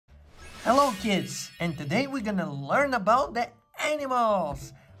Hello kids, and today we're gonna learn about the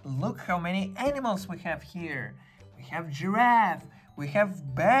animals. Look how many animals we have here. We have giraffe, we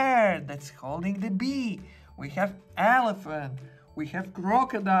have bear that's holding the bee, we have elephant, we have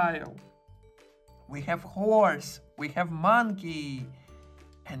crocodile, we have horse, we have monkey,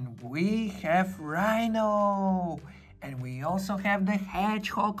 and we have rhino. And we also have the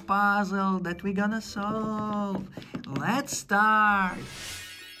hedgehog puzzle that we're gonna solve. Let's start.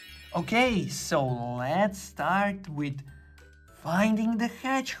 Okay, so let's start with finding the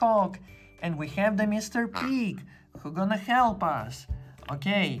hedgehog. And we have the Mr. Pig who gonna help us.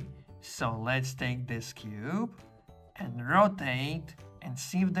 Okay, so let's take this cube and rotate and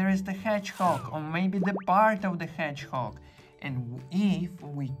see if there is the hedgehog or maybe the part of the hedgehog. And if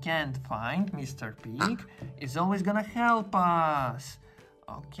we can't find Mr. Pig, is always gonna help us.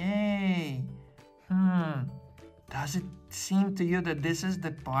 Okay. Does it seem to you that this is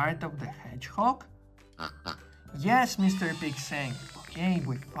the part of the hedgehog? Yes, Mr. Pig saying. Okay,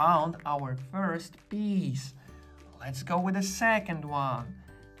 we found our first piece. Let's go with the second one.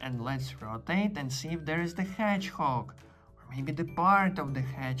 And let's rotate and see if there is the hedgehog. Or maybe the part of the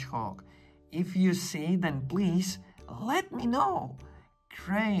hedgehog. If you see, then please let me know.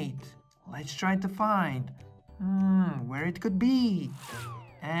 Great. Let's try to find where it could be.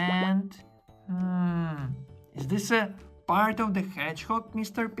 And is this a part of the hedgehog,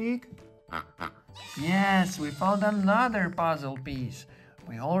 Mr. Pig? Yes, we found another puzzle piece.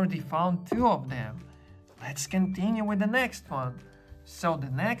 We already found two of them. Let's continue with the next one. So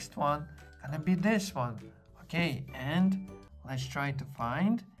the next one gonna be this one. Okay, and let's try to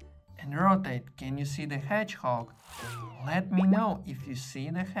find and rotate. Can you see the hedgehog? Let me know if you see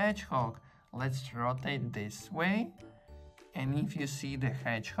the hedgehog. Let's rotate this way. And if you see the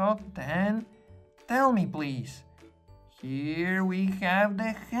hedgehog, then tell me please. Here we have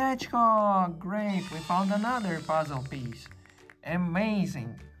the hedgehog. Great, we found another puzzle piece.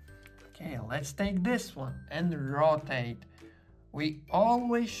 Amazing. Okay, let's take this one and rotate. We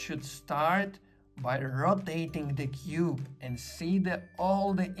always should start by rotating the cube and see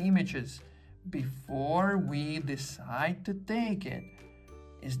all the images before we decide to take it.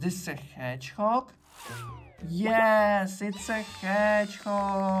 Is this a hedgehog? Yes, it's a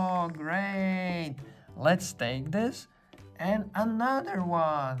hedgehog. Great. Let's take this and another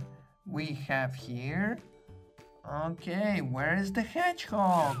one we have here. Okay, where is the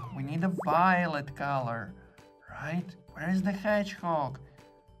hedgehog? We need a violet color, right? Where is the hedgehog?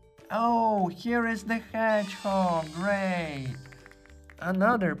 Oh, here is the hedgehog. Great.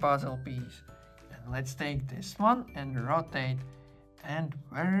 Another puzzle piece. And let's take this one and rotate. And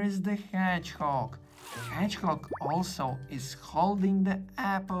where is the hedgehog? Hedgehog also is holding the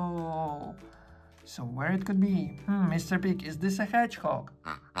apple. So where it could be? Mr. Pig, is this a hedgehog?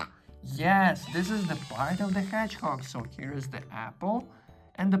 Yes, this is the part of the hedgehog. So here is the apple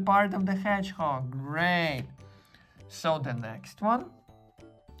and the part of the hedgehog. Great. So the next one.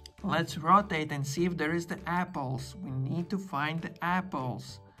 Let's rotate and see if there is the apples. We need to find the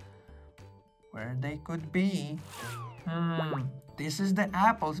apples. Where they could be. This is the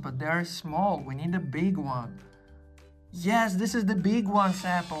apples, but they are small. We need a big one. Yes, this is the big one's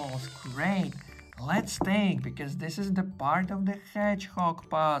apples. Great. Let's take, because this is the part of the hedgehog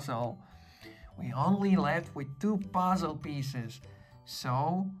puzzle. We only left with two puzzle pieces.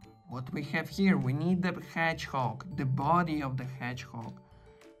 So, what we have here, we need the hedgehog, the body of the hedgehog.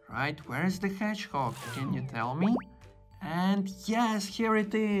 Right, where is the hedgehog? Can you tell me? And yes, here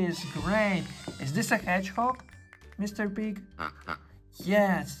it is. Great. Is this a hedgehog, Mr. Pig?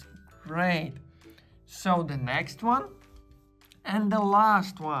 Yes, great. So the next one and the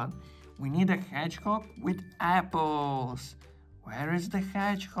last one. We need a hedgehog with apples. Where is the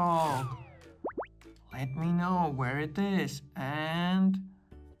hedgehog? Let me know where it is. And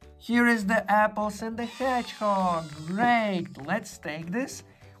here is the apples and the hedgehog. Great. Let's take this.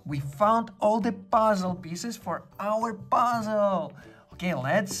 We found all the puzzle pieces for our puzzle. Okay,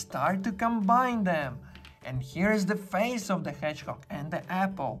 let's start to combine them. And here's the face of the hedgehog and the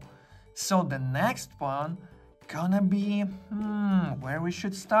apple. So the next one gonna be, where we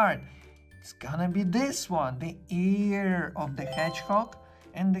should start? It's gonna be this one, the ear of the hedgehog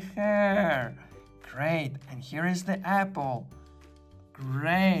and the hair. Great, and here is the apple.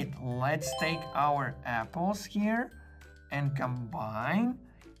 Great, let's take our apples here and combine.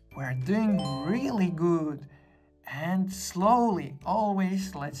 We're doing really good. And slowly,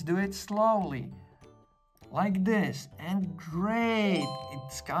 always, let's do it slowly. Like this. And great,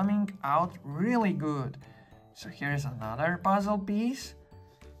 it's coming out really good. So here's another puzzle piece.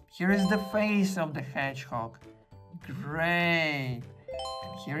 Here is the face of the hedgehog. Great.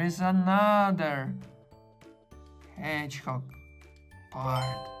 And here is another hedgehog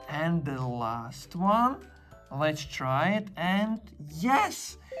part. And the last one. Let's try it. And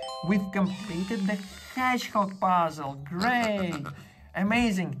yes, we've completed the hedgehog puzzle. Great.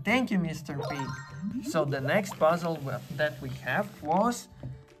 Amazing. Thank you, Mr. Pig. So the next puzzle that we have was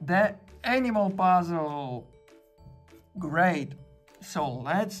the animal puzzle. Great. So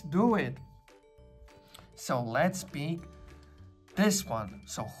let's do it. So let's pick this one.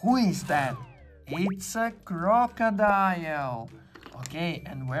 So who is that? It's a crocodile. Okay,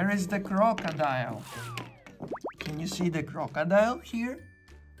 and where is the crocodile? Can you see the crocodile here?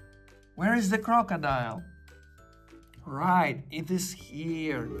 Where is the crocodile? Right, it is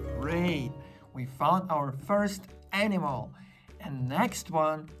here. Great. We found our first animal. And next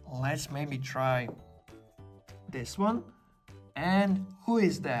one, let's maybe try this one. And who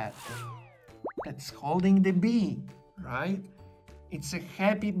is that? That's holding the bee, right? It's a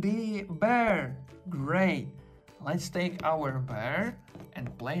happy bear. Great. Let's take our bear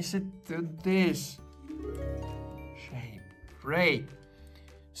and place it to this shape. Great.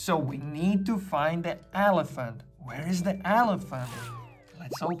 So we need to find the elephant. Where is the elephant?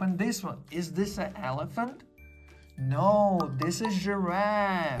 Let's open this one. Is this an elephant? No, this is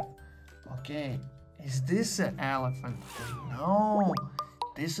giraffe. Okay, is this an elephant? No,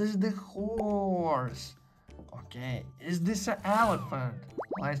 this is the horse. Okay, is this an elephant?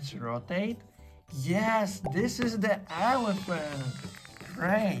 Let's rotate. Yes, this is the elephant.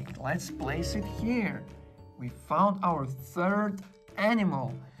 Great, let's place it here. We found our third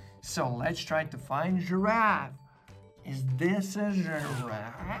animal. So let's try to find giraffe. Is this a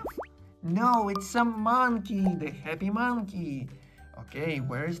giraffe? No, it's a monkey, the happy monkey. Okay,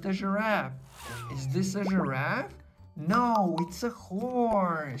 where is the giraffe? Is this a giraffe? No, it's a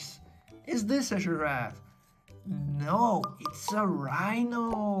horse. Is this a giraffe? No, it's a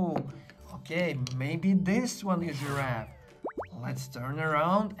rhino. Okay, maybe this one is giraffe. Let's turn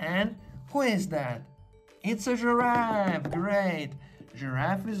around and who is that? It's a giraffe. Great.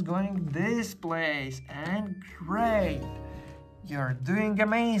 Giraffe is going this place and great. You're doing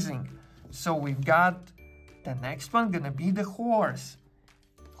amazing. So we've got the next one gonna be the horse.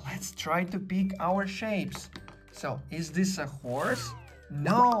 Let's try to pick our shapes. So is this a horse?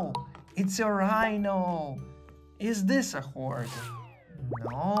 No, it's a rhino. Is this a horse?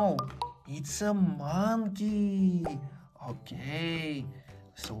 No, it's a monkey. Okay,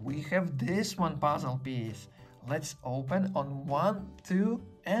 so we have this one puzzle piece. Let's open on 1, 2,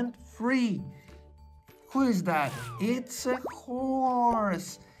 and 3. Who is that? It's a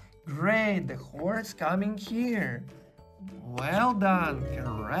horse. Great, the horse coming here. Well done,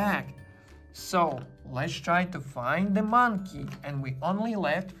 correct. So let's try to find the monkey, and we only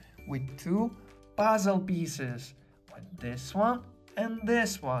left with 2 puzzle pieces. This one and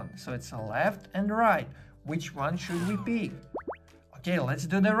this one. So it's a left and right. Which one should we pick? Okay, let's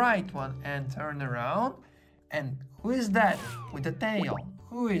do the right one and turn around. And who is that with the tail?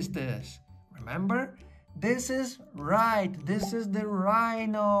 Who is this? Remember? This is right. This is the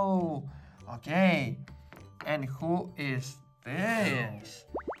rhino. Okay. And who is this?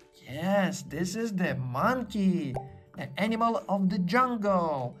 Yes, this is the monkey, the animal of the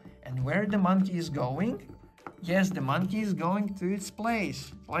jungle. And where the monkey is going? Yes, the monkey is going to its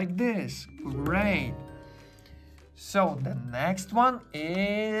place, like this. Great. So the next one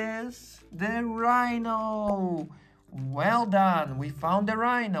is the rhino. Well done, we found the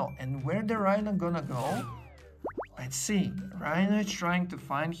rhino. And where the rhino gonna go? Let's see. Rhino is trying to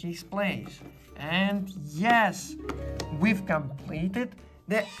find his place. And yes, we've completed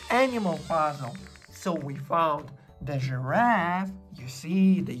the animal puzzle. So we found the giraffe. You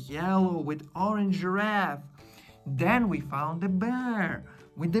see the yellow with orange giraffe. Then we found the bear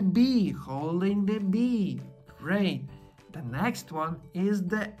with the bee holding the bee. Great. The next one is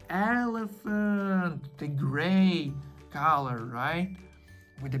the elephant, the gray color, right?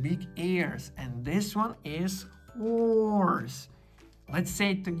 With the big ears. And this one is horse. Let's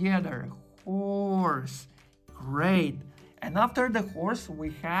say it together. Horse. Great. And after the horse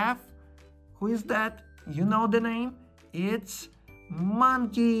we have, who is that? You know the name? It's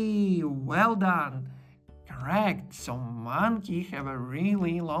monkey. Well done. Correct. So monkey have a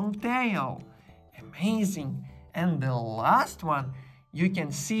really long tail. Amazing. And the last one, you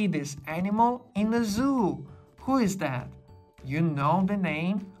can see this animal in the zoo. Who is that? You know the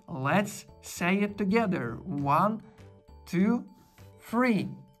name? Let's say it together. 1, 2, 3.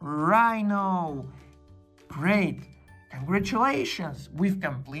 Rhino. Great. Congratulations. We've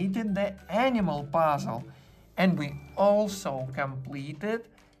completed the animal puzzle. And we also completed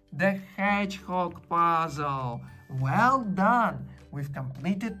the hedgehog puzzle. Well done. we've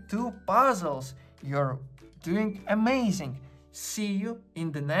completed 2 puzzles. You're doing amazing. See you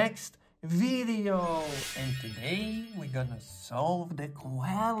in the next video. And today we're gonna solve the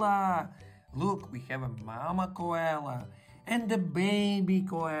koala. Look, we have a mama koala and a baby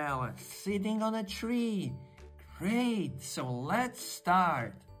koala sitting on a tree. Great, so let's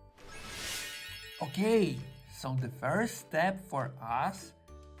start. Okay, so the first step for us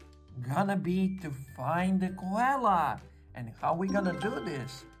gonna be to find the koala. And how we gonna do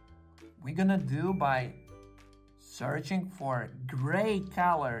this? We're gonna do by searching for gray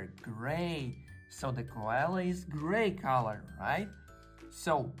color, gray. So the koala is gray color, right?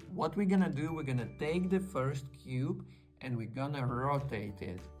 So what we're gonna do, we're gonna take the first cube and we're gonna rotate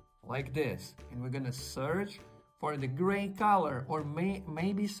it like this. And we're gonna search for the gray color or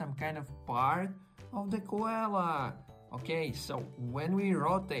maybe some kind of part of the koala. Okay, so when we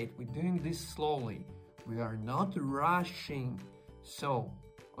rotate, we're doing this slowly. We are not rushing. So,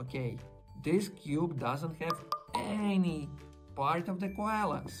 okay, this cube doesn't have any part of the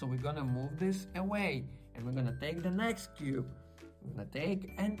koala. So we're gonna move this away and we're gonna take the next cube. We're gonna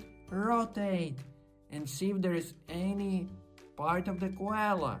take and rotate and see if there is any part of the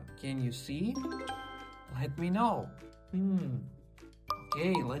koala. Can you see? Let me know.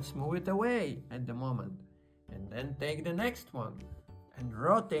 Okay, let's move it away at the moment. And then take the next one and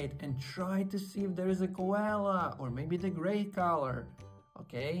rotate and try to see if there is a koala or maybe the gray color.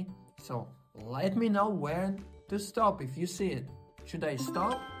 Okay, so let me know when to stop if you see it. Should I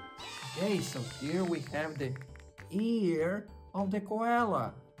stop? Okay, so here we have the ear of the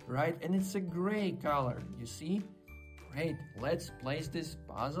koala, right? And it's a gray color, you see? Great, let's place this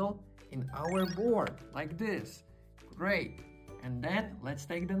puzzle in our board like this. Great, and then let's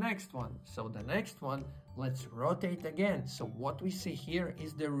take the next one. So the next one, let's rotate again. So what we see here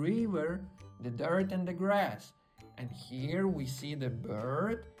is the river, the dirt and the grass. And here we see the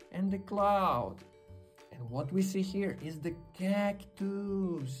bird and the cloud. And what we see here is the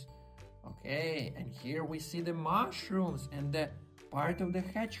cactus. Okay, and here we see the mushrooms and the part of the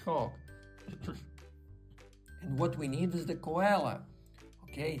hedgehog. And what we need is the koala.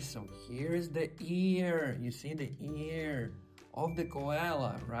 Okay, so here is the ear. You see the ear of the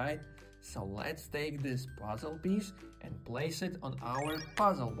koala, right? So let's take this puzzle piece and place it on our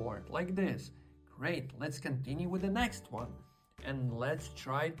puzzle board like this. Great, let's continue with the next one. And let's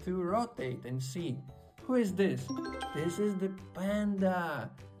try to rotate and see. Who is this? This is the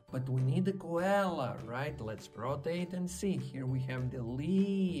panda. But we need the koala, right? Let's rotate and see. Here we have the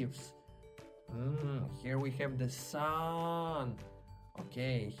leaves. Here we have the sun.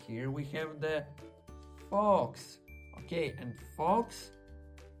 Okay, here we have the fox. Okay, and fox,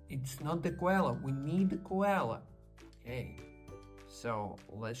 it's not the koala. We need the koala. Okay, so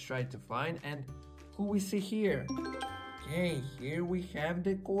let's try to find. And who we see here? Okay, here we have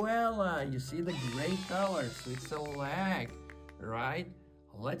the koala. You see the gray color, so it's a leg, right?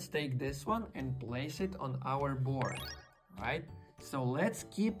 Let's take this one and place it on our board, right? So let's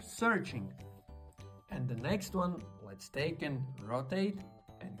keep searching. And the next one, let's take and rotate.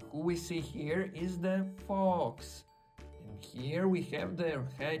 And who we see here is the fox. And here we have the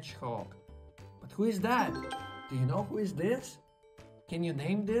hedgehog. But who is that? Do you know who is this? Can you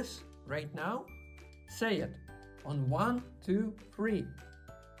name this right now? Say it. On 1, 2, 3.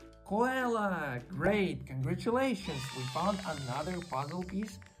 Koala! Great! Congratulations! We found another puzzle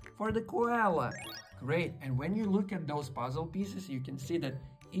piece for the koala. Great! And when you look at those puzzle pieces, you can see that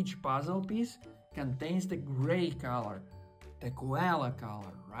each puzzle piece contains the gray color, the koala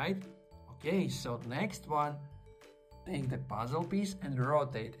color, right? Okay, so next one, take the puzzle piece and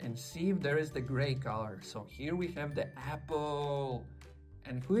rotate and see if there is the gray color. So here we have the apple.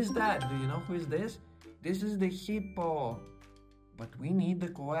 And who is that? Do you know who is this? This is the hippo. But we need the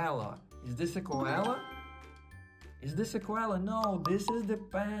koala. Is this a koala? Is this a koala? No, this is the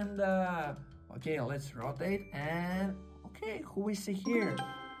panda. Okay, let's rotate and... Okay, who we see here?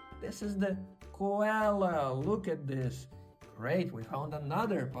 This is the koala. Look at this. Great, we found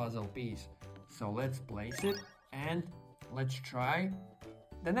another puzzle piece. So let's place it and let's try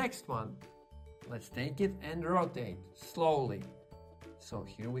the next one. Let's take it and rotate slowly. So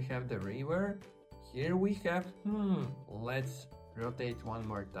here we have the river. Here we have, let's rotate one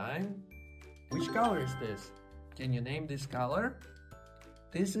more time. Which color is this? Can you name this color?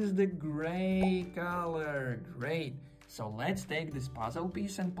 This is the gray color. Great. So let's take this puzzle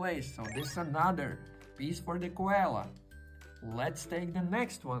piece and place. So this is another piece for the koala. Let's take the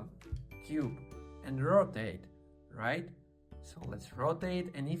next one, cube, and rotate, right? So let's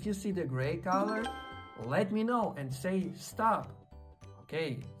rotate, and if you see the gray color, let me know and say stop.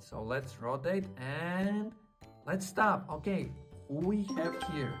 Okay, so let's rotate and let's stop. Okay, who we have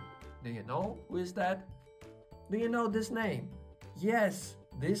here? Do you know who is that? Do you know this name? Yes,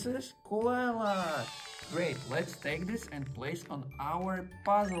 this is koala. Great, let's take this and place on our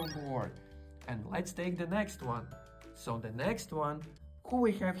puzzle board. And let's take the next one. So the next one, who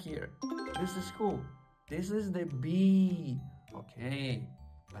we have here? This is who? This is the bee. Okay,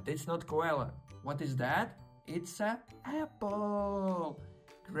 but it's not koala. What is that? It's a apple.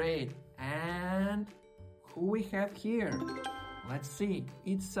 Great, and who we have here? Let's see,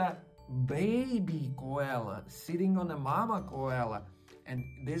 it's a baby koala sitting on a mama koala. And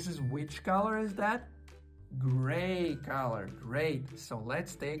this is which color is that? Gray color. Great, so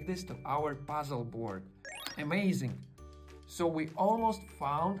let's take this to our puzzle board. Amazing. So we almost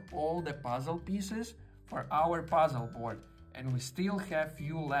found all the puzzle pieces for our puzzle board, and we still have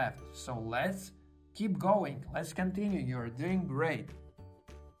few left. So let's keep going. Let's continue. You're doing great.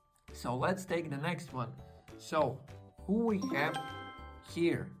 So let's take the next one. So who we have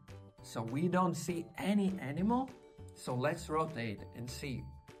here? So we don't see any animal. So let's rotate and see.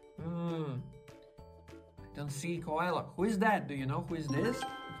 I don't see koala. Who is that? Do you know who is this?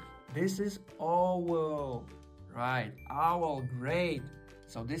 This is owl. Right, owl, great.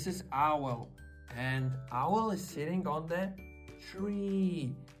 So this is owl. And owl is sitting on the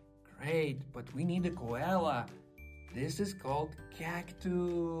tree. Great, but we need a koala. This is called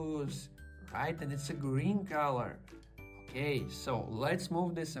cactus. Right, and it's a green color. Okay, so let's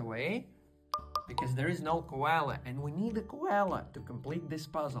move this away because there is no koala and we need a koala to complete this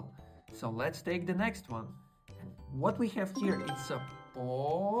puzzle. So let's take the next one. And what we have here, it's a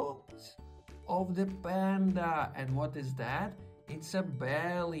paws of the panda. And what is that? It's a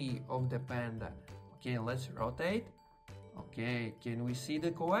belly of the panda. Okay, let's rotate. Okay, can we see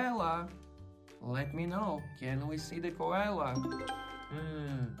the koala? Let me know. Can we see the koala?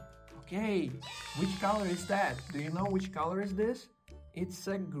 Okay, which color is that? Do you know which color is this? It's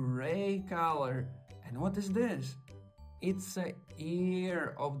a gray color. And what is this? It's the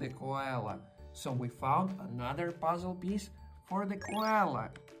ear of the koala. So we found another puzzle piece for the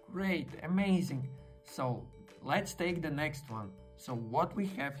koala. Great, amazing. So let's take the next one. So what we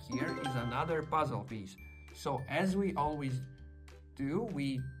have here is another puzzle piece. So as we always do,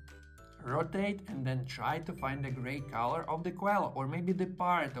 we rotate and then try to find the gray color of the koala, or maybe the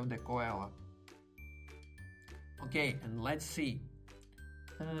part of the koala. Okay, and let's see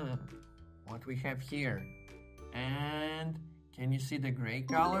what we have here. And can you see the gray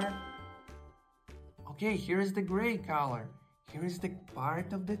color? Okay, here is the gray color. Here is the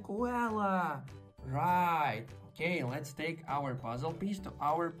part of the koala. Right. Okay, let's take our puzzle piece to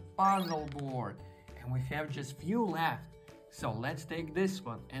our puzzle board. And we have just few left. So let's take this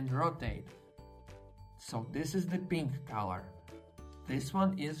one and rotate. So this is the pink color. This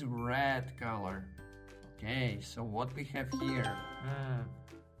one is red color. Okay, so what we have here?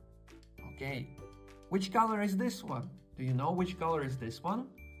 Okay, which color is this one? Do you know which color is this one?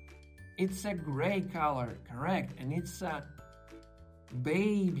 It's a gray color, correct. And it's a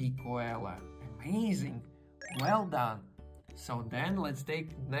baby koala. Amazing. Well done. So then let's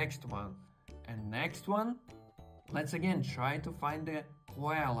take next one. And next one, let's again try to find the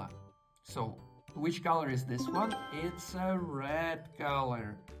koala. So which color is this one? It's a red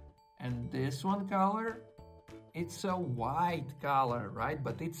color. And this one color, it's a white color, right?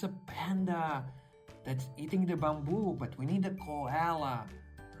 But it's a panda that's eating the bamboo, but we need a koala,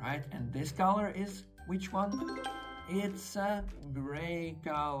 right? And this color is which one? It's a gray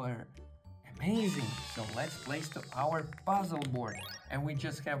color. Amazing. So let's place to our puzzle board. And we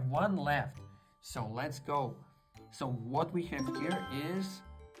just have one left. So let's go. So what we have here is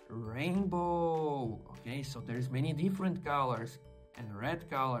rainbow. Okay, so there's many different colors. And red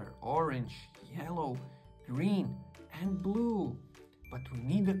color, orange, yellow, green, and blue. But we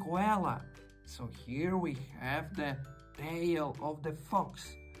need a koala. So here we have the tail of the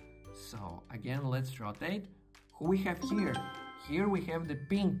fox. So again, let's rotate. Who we have here? Here we have the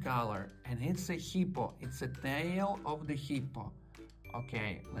pink color, and it's a hippo. It's a tail of the hippo.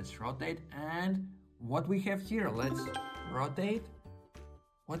 Okay, let's rotate. And what we have here? Let's rotate.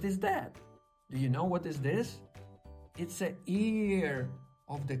 What is that? Do you know what is this? It's an ear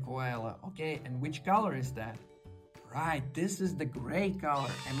of the koala. Okay, and which color is that? Right, this is the gray color.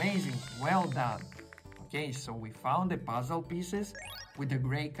 Amazing, well done. Okay, so we found the puzzle pieces with the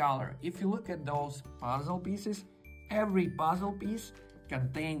gray color. If you look at those puzzle pieces, every puzzle piece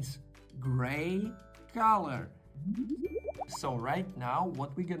contains gray color. So right now,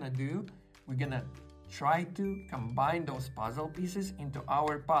 what we're gonna do, we're gonna try to combine those puzzle pieces into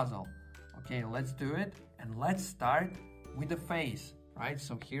our puzzle. Okay, let's do it. And let's start with the face, right?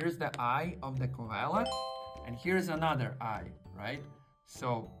 So here's the eye of the koala, and here's another eye, right?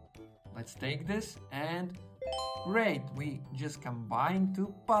 So let's take this and great, we just combined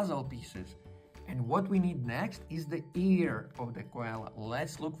two puzzle pieces. And what we need next is the ear of the koala.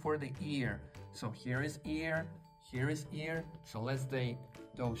 Let's look for the ear. So here is ear, here is ear. So let's take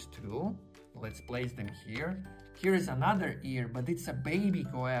those two. Let's place them here. Here is another ear, but it's a baby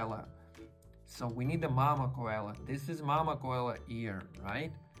koala. So we need the mama koala. This is mama koala ear,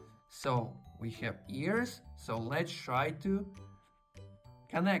 right? So we have ears. So let's try to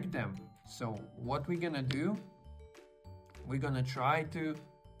connect them. So what we're gonna do, we're gonna try to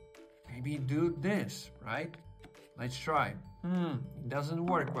maybe do this, right? Let's try. It doesn't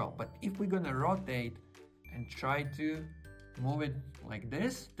work well, but if we're gonna rotate and try to move it like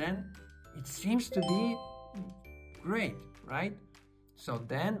this, then it seems to be great, right? So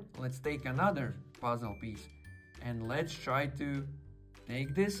then let's take another puzzle piece and let's try to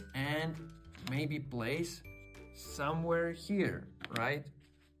take this and maybe place somewhere here, right?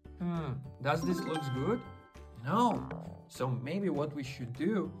 Does this look good? No. So maybe what we should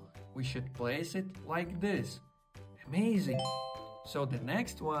do, we should place it like this. Amazing. So the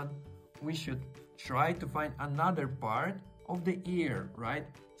next one, we should try to find another part of the ear, right?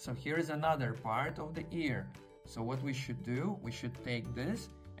 So here is another part of the ear. So what we should do, we should take this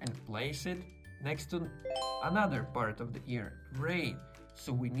and place it next to another part of the ear. Great.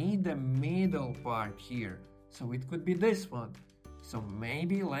 So we need the middle part here. So it could be this one. So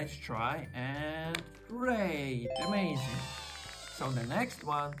maybe let's try and great, amazing. So the next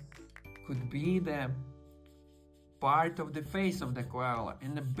one could be the part of the face of the koala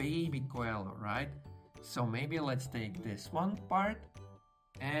and the baby koala, right? So maybe let's take this one part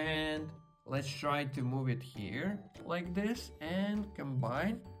and let's try to move it here like this and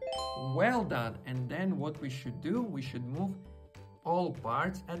combine. Well done. And then what we should do, we should move all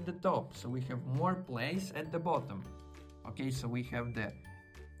parts at the top so we have more place at the bottom. Okay, so we have the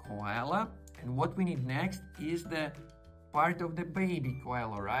koala, and what we need next is the part of the baby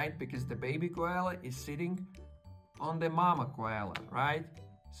koala, right? Because the baby koala is sitting on the mama koala, right?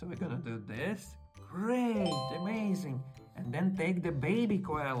 So we're gonna do this. Great, amazing. And then take the baby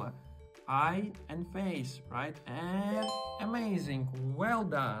koala, eye and face, right? And amazing, well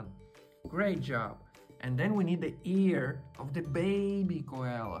done. Great job. And then we need the ear of the baby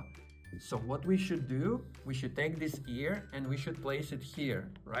koala. So what we should do, we should take this ear and we should place it here,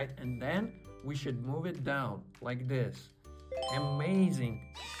 right? And then we should move it down like this. Amazing.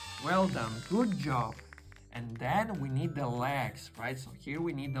 Well done. Good job. And then we need the legs, right? So here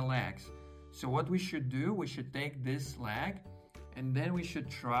we need the legs. So what we should do, we should take this leg and then we should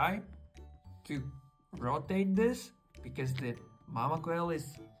try to rotate this because the mama koala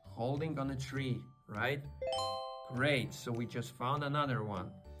is holding on a tree, right? Great. So we just found another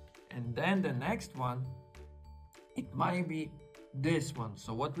one. And then the next one, it might be this one.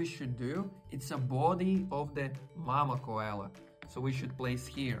 So what we should do, it's a body of the mama koala. So we should place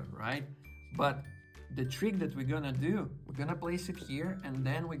here, right? But the trick that we're gonna do, we're gonna place it here and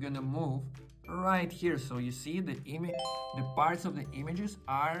then we're gonna move right here. So you see the image, the parts of the images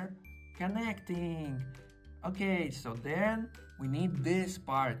are connecting. Okay, so then we need this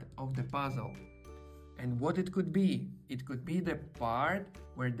part of the puzzle. And what it could be the part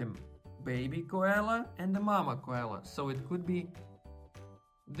where the baby koala and the mama koala. So it could be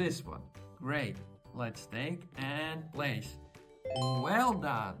this one. Great. Let's take and place. Well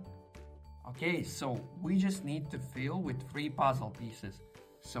done. Okay, so we just need to fill with 3 puzzle pieces.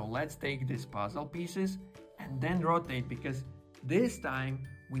 So let's take these puzzle pieces and then rotate because this time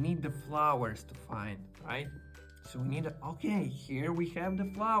we need the flowers to find, right? So we need, okay, here we have the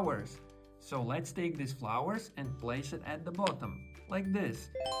flowers. So let's take these flowers and place it at the bottom, like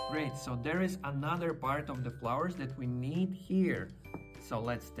this. Great, so there is another part of the flowers that we need here. So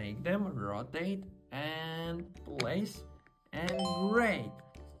let's take them, rotate, and place, and great.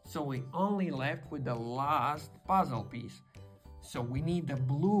 So we only left with the last puzzle piece. So we need the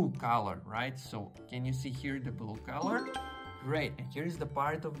blue color, right? So can you see here the blue color? Great, and here's the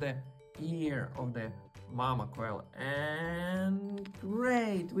part of the ear of the mama koala. And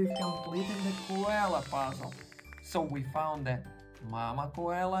great, we've completed the koala puzzle. So we found the mama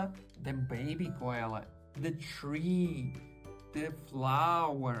koala, the baby koala, the tree, the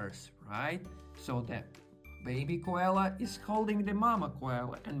flowers, right? So the baby koala is holding the mama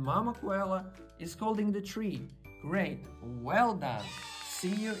koala and mama koala is holding the tree. Great, well done.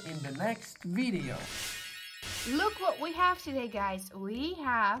 See you in the next video. Look what we have today, guys. We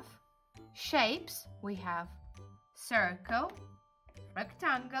have shapes. We have circle,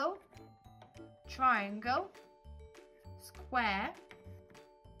 rectangle, triangle, square,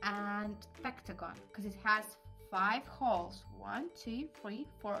 and pentagon, because it has 5 holes. 1, 2, 3,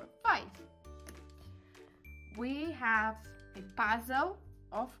 4, 5. We have a puzzle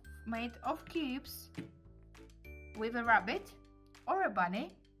made of cubes with a rabbit or a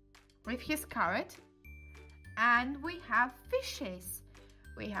bunny with his carrot, and we have fishes.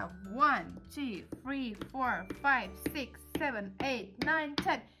 We have 1, 2, 3, 4, 5, 6, 7, 8, 9,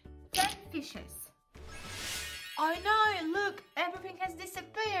 10. 10 fishes. Oh no, look, everything has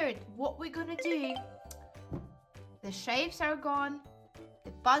disappeared. What we're gonna do? The shapes are gone,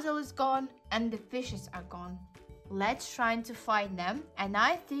 the puzzle is gone, and the fishes are gone. Let's try to find them, and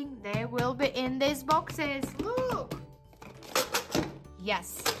I think they will be in these boxes. Look!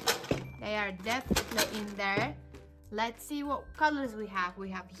 Yes, they are definitely in there. Let's see what colors we have. We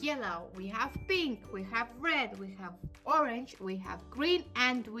have yellow, we have pink, we have red, we have orange, we have green,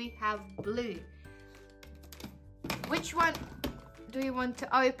 and we have blue. Which one do you want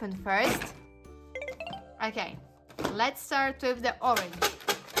to open first? Okay, let's start with the orange.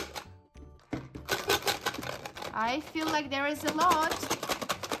 I feel like there is a lot.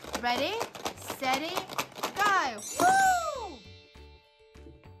 Ready, steady, go! Woo!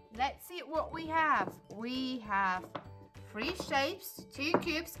 Let's see what we have. We have 3 shapes, 2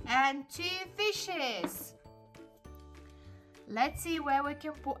 cubes, and 2 fishes. Let's see where we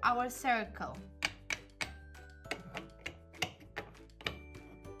can put our circle.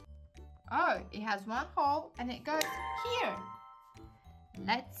 Oh, it has 1 hole and it goes here.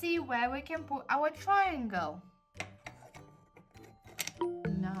 Let's see where we can put our triangle.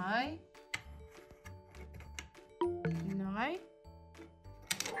 No. No.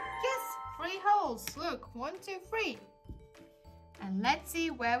 Yes, 3 holes. Look, 1, 2, 3. And let's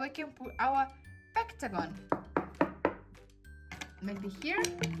see where we can put our pentagon. Maybe here.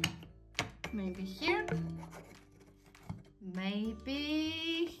 Maybe here.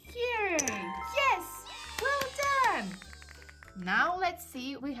 Maybe here. Yes, well done. Now let's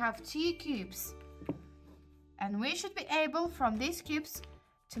see, we have 2 cubes. And we should be able from these cubes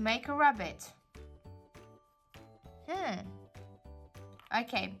to make a rabbit.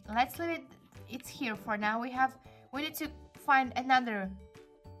 Okay, let's leave it. It's here for now. We need to find another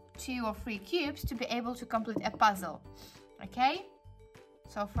 2 or 3 cubes to be able to complete a puzzle. Okay?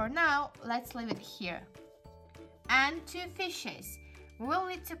 So for now, let's leave it here. And 2 fishes. We will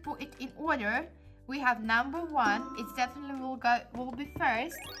need to put it in order. We have number 1. It definitely will be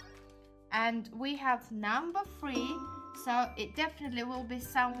first. And we have number 3. So it definitely will be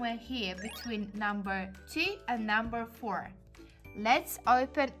somewhere here between number 2 and number 4. Let's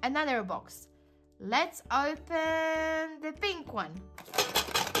open another box. Let's open the pink one.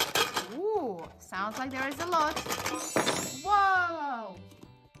 Ooh, sounds like there is a lot. Whoa!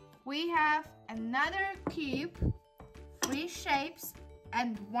 We have another cube, 3 shapes,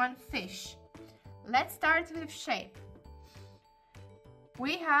 and 1 fish. Let's start with shape.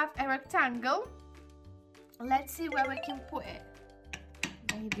 We have a rectangle. Let's see where we can put it.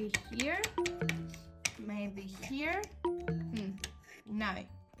 Maybe here. Maybe here. No,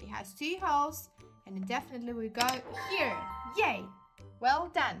 it has 2 holes, and it definitely will go here. Yay! Well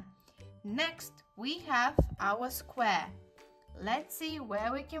done. Next, we have our square. Let's see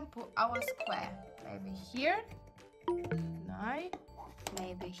where we can put our square. Maybe here. No.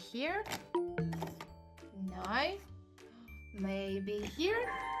 Maybe here. No. Maybe here.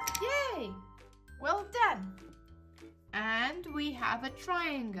 Yay! Well done. And we have a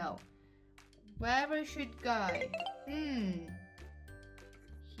triangle. Where we should go?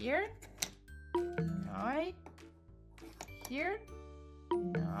 Here. No. Here.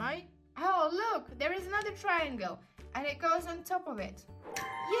 No. Oh, look, there is another triangle, and it goes on top of it.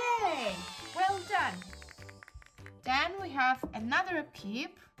 Yay! Well done. Then we have another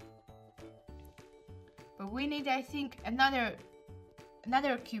cube, but we need, I think, another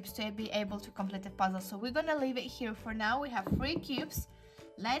cubes to be able to complete the puzzle. So we're gonna leave it here for now. We have 3 cubes.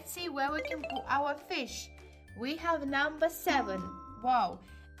 Let's see where we can put our fish. We have number 7. Wow,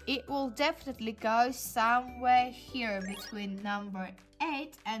 it will definitely go somewhere here between number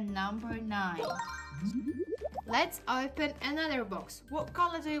 8 and number 9. Let's open another box. What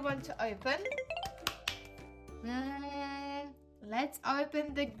color do you want to open? Let's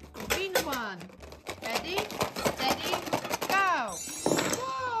open the green one. Ready, steady, go!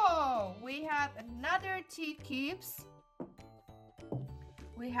 Whoa! We have another 2 cubes.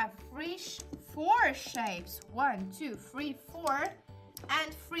 We have 4 shapes. 1, 2, 3, 4,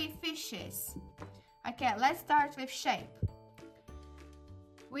 and 3 fishes. Okay, let's start with shape.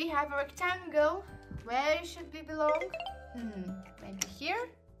 We have a rectangle. Where it should be belong? Maybe here?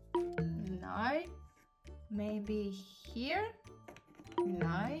 No. Maybe here?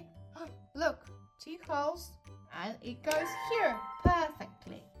 No. Look, 2 holes And it goes here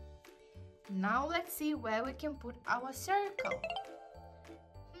perfectly. Now let's see where we can put our circle.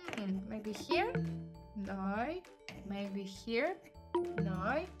 Maybe here? No. Maybe here?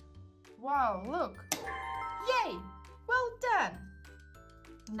 No. Wow, look. Yay! Well done.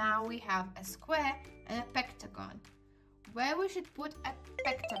 Now we have a square and a pentagon. Where we should put a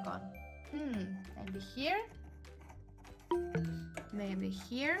pentagon? Maybe here? Maybe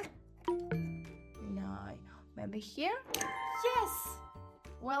here? No. Maybe here? Yes!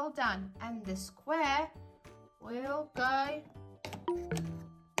 Well done. And the square will go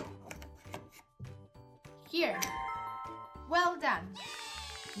here. Well done.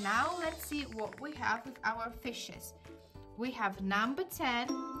 Now let's see what we have with our fishes. We have number 10,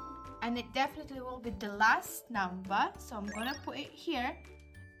 and it definitely will be the last number, so I'm gonna put it here.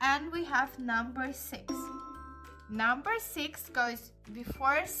 And we have number 6. Number 6 goes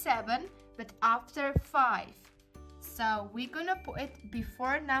before 7, but after 5. So we're gonna put it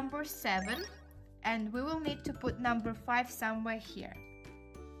before number 7, and we will need to put number 5 somewhere here.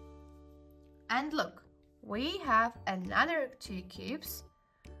 And look, we have another 2 cubes,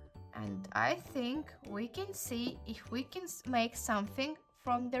 and I think we can see if we can make something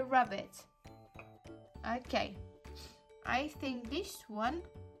from the rabbit. Okay, I think this one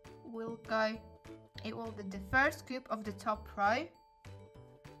will go, it will be the first cube of the top row.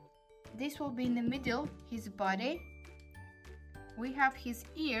 This will be in the middle, his body. We have his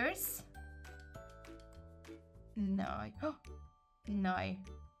ears. No. No.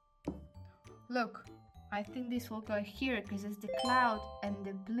 Look, I think this will go here because it's the cloud and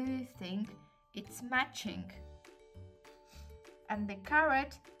the blue thing. It's matching. And the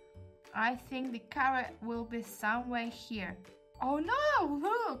carrot, I think the carrot will be somewhere here. Oh no,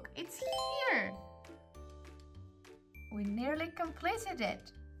 look, it's here. We nearly completed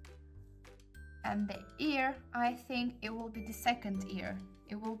it. And the ear, I think it will be the second ear.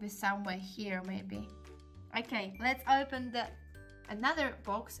 It will be somewhere here maybe. Okay, let's open another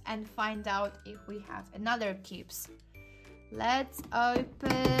box and find out if we have another cubes. Let's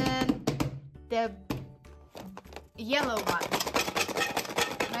open the yellow one.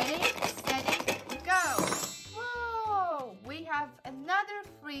 Ready, steady, go! Whoa! We have another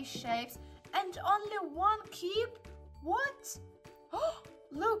 3 shapes and only 1 cube? What? Oh,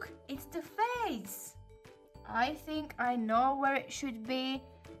 look, it's the face. I think I know where it should be.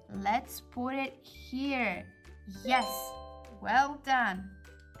 Let's put it here. Yes, well done.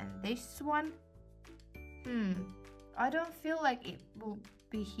 And this one? I don't feel like it will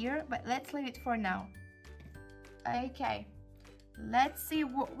be here, but let's leave it for now. Okay, let's see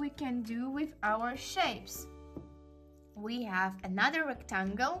what we can do with our shapes. We have another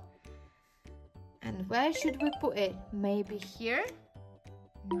rectangle. And where should we put it? Maybe here?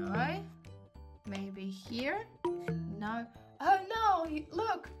 No. Maybe here? No. Oh no,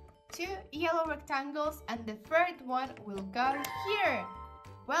 look! 2 yellow rectangles and the third one will go here.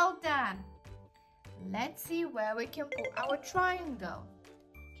 Well done. Let's see where we can put our triangle.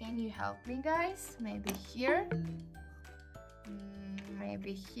 Can you help me, guys? Maybe here?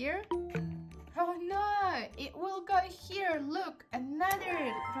 Maybe here? Oh no, it will go here. Look,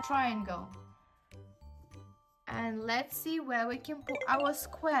 another triangle. And let's see where we can put our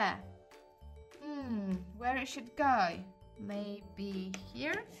square. Where it should go? Maybe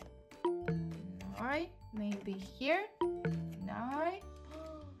here? No. Maybe here? No.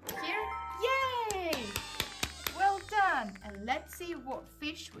 Here? Yay! Well done. And let's see what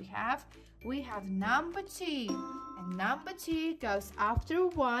fish we have. We have number 2. And number 2 goes after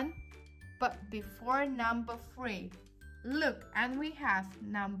 1, but before number 3. Look, and we have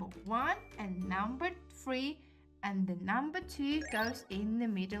number 1 and number 3, and the number 2 goes in the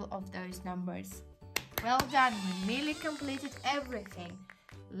middle of those numbers. Well done, we nearly completed everything.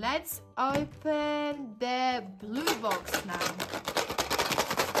 Let's open the blue box now.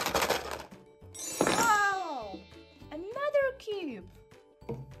 Wow! Another cube!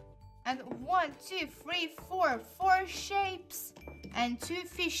 And 1, 2, 3, 4, 4 shapes and 2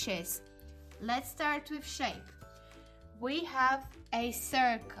 fishes. Let's start with shape. We have a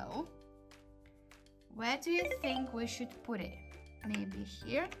circle. Where do you think we should put it? Maybe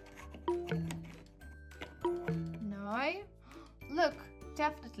here? No. Look,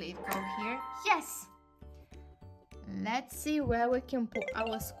 definitely go here. Yes! Let's see where we can put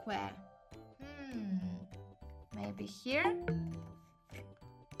our square. Maybe here?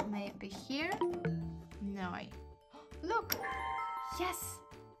 Maybe here? No. Look! Yes!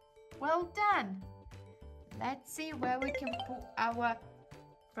 Well done! Let's see where we can put our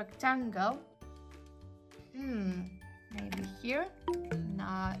rectangle. Maybe here?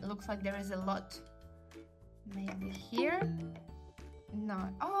 No, it looks like there is a lot. Maybe here. No.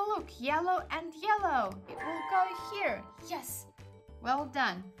 Oh, look, yellow and yellow. It will go here. Yes. Well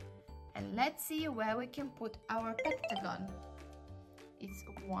done. And let's see where we can put our pentagon. It's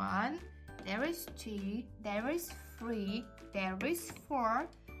 1, there is 2, there is 3, there is 4,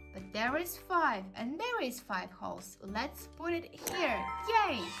 but there is 5, and there is 5 holes. Let's put it here.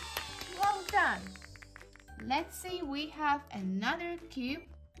 Yay! Well done. Let's see, we have another cube.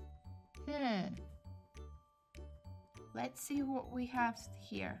 Let's see what we have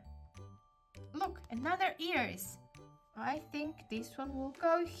here. Look, another ears. I think this one will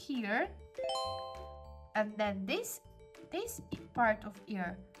go here. And then this part of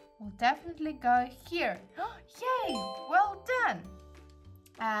ear will definitely go here. Yay! Well done!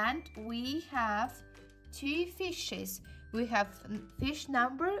 And we have 2 fishes. We have fish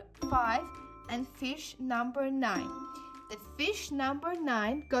number 5 and fish number 9. The fish number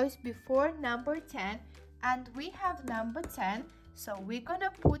 9 goes before number 10, and we have number 10, so we're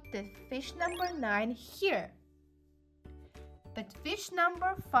gonna put the fish number 9 here. But fish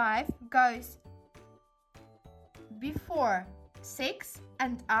number 5 goes before 6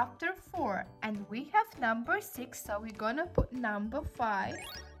 and after 4, and we have number 6, so we're gonna put number 5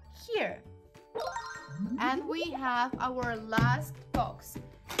 here. And we have our last box.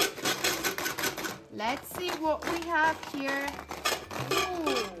 Let's see what we have here.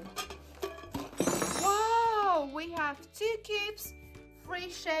 Ooh. Wow, we have 2 cubes, 3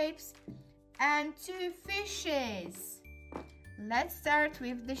 shapes, and 2 fishes. Let's start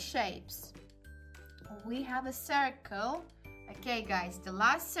with the shapes. We have a circle. Okay, guys, the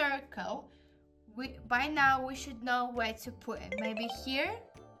last circle. By now we should know where to put it. Maybe here?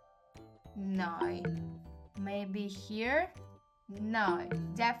 No. Maybe here? No.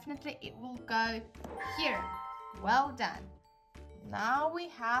 Definitely it will go here. Well done. Now we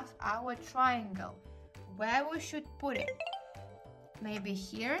have our triangle. Where we should put it? Maybe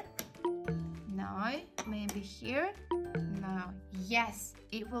here? No. Maybe here? No. Yes,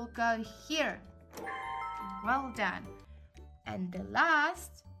 it will go here. Well done. And the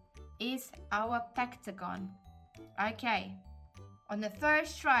last is our pentagon. Okay. On the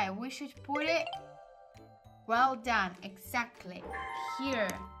first try, we should put it. Well done. Exactly. Here.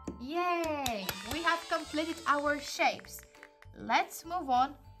 Yay! We have completed our shapes. Let's move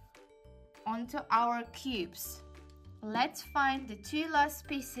on onto our cubes. Let's find the 2 last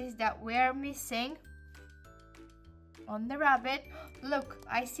pieces that we're missing. On the rabbit, look,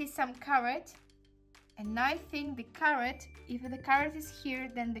 I see some carrot, and I think the carrot, if the carrot is here,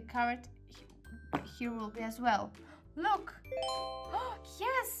 then the carrot here will be as well. Look, oh,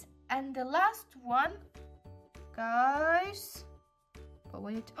 yes, and the last one goes, but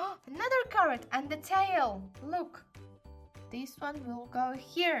we need to, oh, another carrot and the tail. Look, this one will go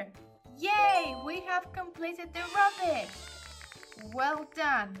here. Yay, we have completed the rabbit. Well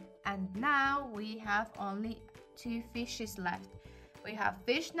done. And now we have only 2 fishes left. We have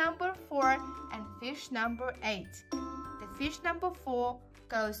fish number 4 and fish number 8. The fish number 4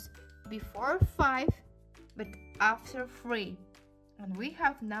 goes before 5 but after 3. And we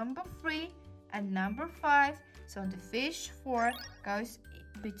have number 3 and number 5, so the fish 4 goes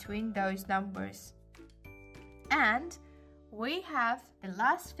between those numbers. And we have the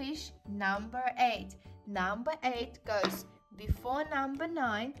last fish, number 8. Number 8 goes before number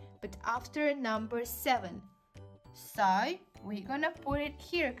 9 but after number 7. So we're gonna put it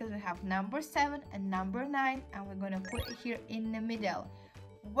here because we have number 7 and number 9, and we're gonna put it here in the middle.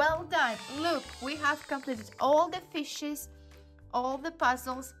 Well done. Look, we have completed all the fishes, all the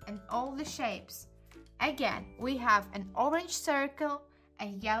puzzles, and all the shapes. Again, we have an orange circle, a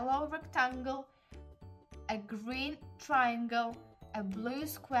yellow rectangle, a green triangle, a blue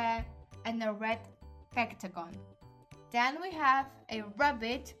square, and a red pentagon. Then we have a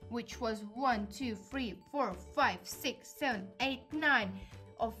rabbit, which was 1, 2, 3, 4, 5, 6, 7, 8, 9,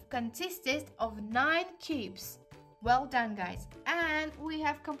 consisted of 9 cubes. Well done, guys. And we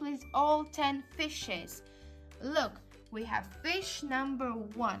have completed all 10 fishes. Look, we have fish number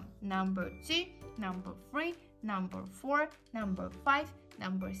 1, number 2, number 3, number 4, number 5,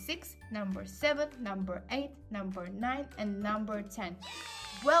 number 6, number 7, number 8, number 9, and number 10.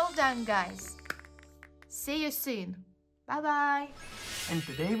 Well done, guys. See you soon. Bye-bye. And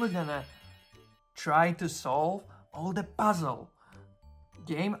today we're gonna try to solve all the puzzle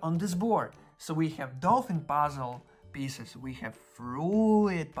game on this board. So we have dolphin puzzle pieces, we have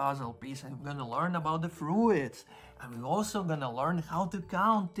fruit puzzle pieces. We're gonna learn about the fruits, and we're also gonna learn how to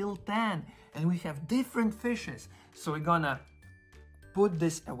count till 10. And we have different fishes. So we're gonna put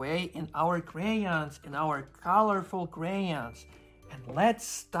this away in our crayons, in our colorful crayons. And let's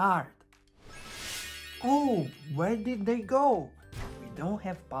start. Oh, where did they go? We don't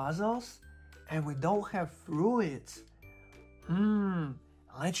have puzzles and we don't have fruits.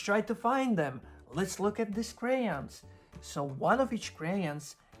 Let's try to find them. Let's look at these crayons. So one of each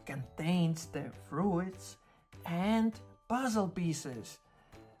crayons contains the fruits and puzzle pieces.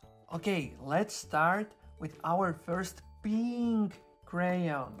 Okay, let's start with our first pink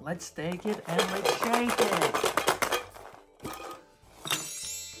crayon. Let's take it and let's shake it.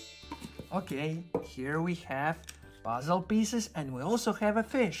 Okay, here we have puzzle pieces and we also have a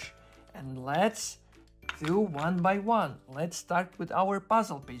fish. And let's do one by one. Let's start with our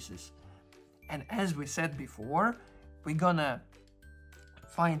puzzle pieces. And as we said before, we're gonna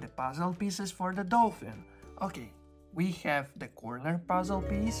find the puzzle pieces for the dolphin. Okay, we have the corner puzzle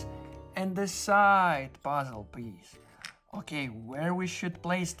piece and the side puzzle piece. Okay, where we should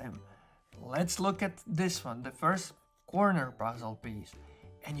place them? Let's look at this one, the first corner puzzle piece.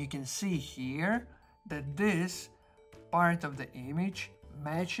 And you can see here that this part of the image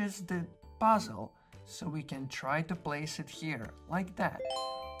matches the puzzle. So we can try to place it here, like that.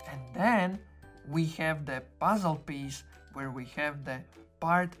 And then we have the puzzle piece where we have the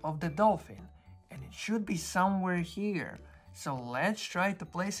part of the dolphin. And it should be somewhere here. So let's try to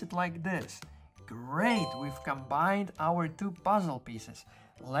place it like this. Great, we've combined our two puzzle pieces.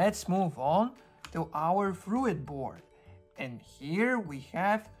 Let's move on to our fruit board. And here we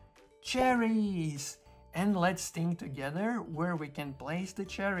have cherries. And let's think together where we can place the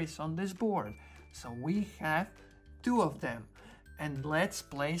cherries on this board. So we have two of them. And let's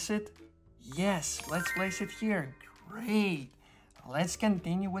place it. Yes, let's place it here. Great. Let's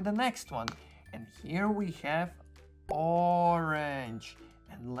continue with the next one. And here we have orange.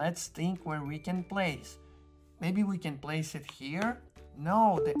 And let's think where we can place. Maybe we can place it here.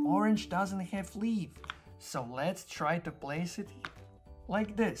 No, the orange doesn't have leaf. So let's try to place it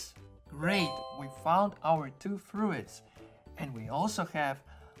like this. Great, we found our two fruits. And we also have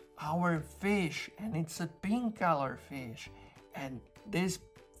our fish, and it's a pink color fish. And this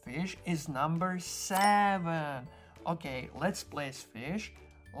fish is number 7. Okay, let's place fish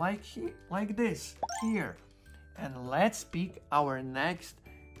like this here. And let's pick our next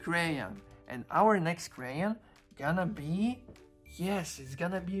crayon. And our next crayon gonna be, yes, it's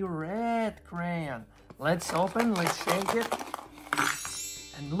gonna be red crayon. Let's open, let's shake it.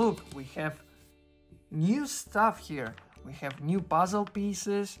 And look, we have new stuff here. We have new puzzle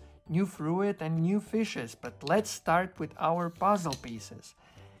pieces, new fruit and new fishes. But let's start with our puzzle pieces.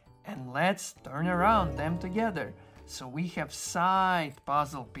 And let's turn around them together. So we have side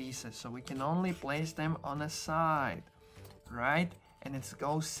puzzle pieces. So we can only place them on a side, right? And it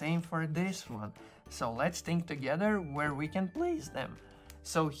goes same for this one. So let's think together where we can place them.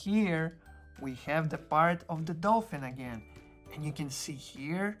 So here we have the part of the dolphin again. And you can see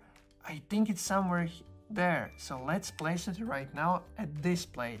here, I think it's somewhere there. So let's place it right now at this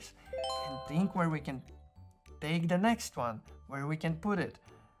place. And think where we can take the next one, where we can put it.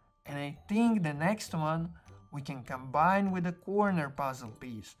 And I think the next one we can combine with the corner puzzle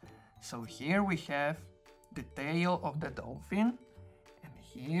piece. So here we have the tail of the dolphin. And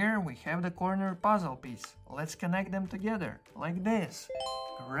here we have the corner puzzle piece. Let's connect them together like this.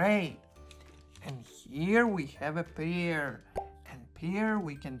 Great. And here we have a pear. And pear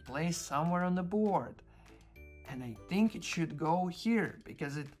we can place somewhere on the board. And I think it should go here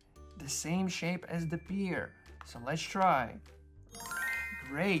because it's the same shape as the pear. So let's try.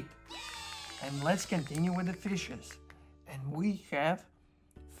 Great. And let's continue with the fishes. And we have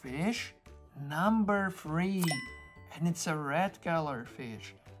fish number 3. And it's a red color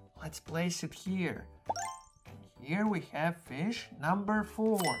fish. Let's place it here. And here we have fish number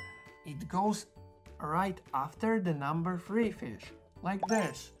 4. It goes right after the number 3 fish, like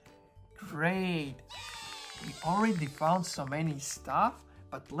this. Great. We already found so many stuff,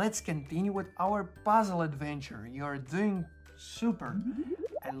 but let's continue with our puzzle adventure. You're doing super.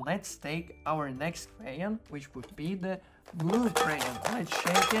 And let's take our next crayon, which would be the blue crayon. Let's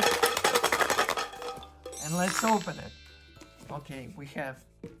shake it and let's open it. Okay, we have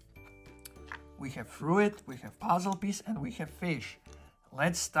fruit, we have puzzle piece, and we have fish.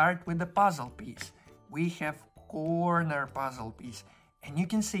 Let's start with the puzzle piece. We have corner puzzle piece. And you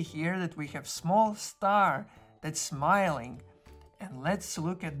can see here that we have small star that's smiling. And let's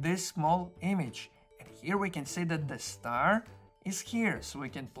look at this small image. And here we can see that the star is here. So we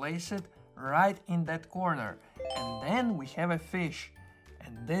can place it right in that corner. And then we have a fish.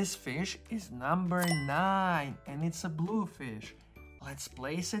 And this fish is number 9. And it's a blue fish. Let's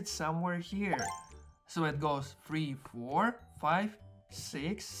place it somewhere here. So it goes 3, 4, 5,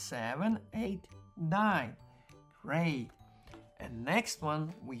 6, 7, 8, 9. Great. And next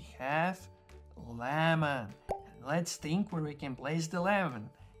one we have lemon. And let's think where we can place the lemon.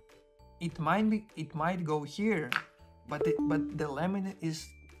 It might go here, but the lemon is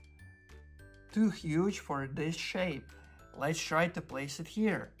too huge for this shape. Let's try to place it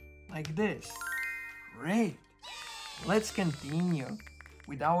here, like this. Great! Let's continue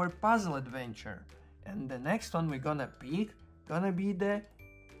with our puzzle adventure. And the next one we're gonna pick gonna be the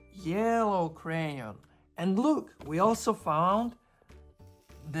yellow crayon. And look, we also found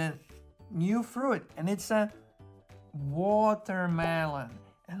the new fruit, and it's a watermelon.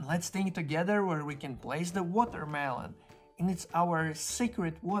 And let's think together where we can place the watermelon. And it's our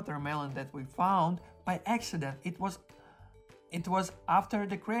secret watermelon that we found by accident. It was after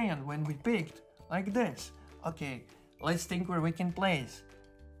the crayon when we picked, like this. Okay, let's think where we can place.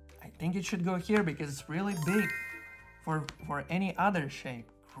 I think it should go here because it's really big for any other shape.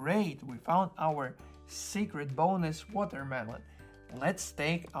 Great, we found our secret bonus watermelon. Let's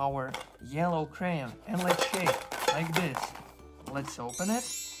take our yellow crayon and let's shape like this. Let's open it.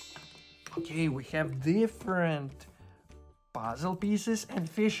 Okay, we have different puzzle pieces and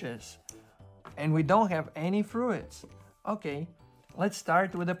fishes. And we don't have any fruits. Okay, let's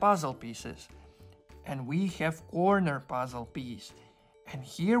start with the puzzle pieces. And we have corner puzzle piece. And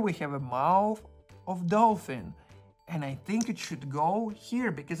here we have a mouth of dolphin. And I think it should go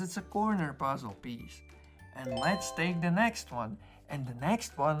here because it's a corner puzzle piece. And let's take the next one. And the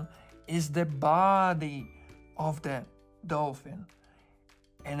next one is the body of the dolphin.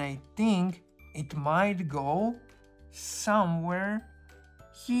 And I think it might go somewhere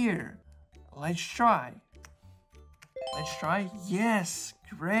here. Let's try. Let's try. Yes,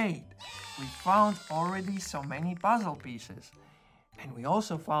 great. We found already so many puzzle pieces. And we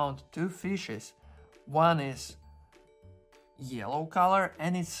also found two fishes. One is yellow color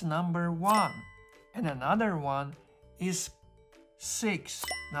and it's number 1. And another one is 6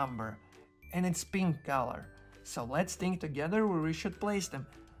 number and it's pink color. So let's think together where we should place them.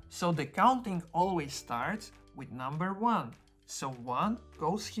 So the counting always starts with number 1. So 1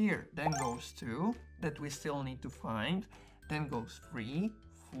 goes here, then goes 2 that we still need to find, then goes 3,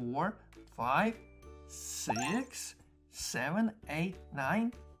 4, 5, 6, 7, 8,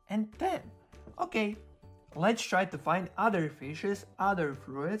 9, and 10. Okay, let's try to find other fishes, other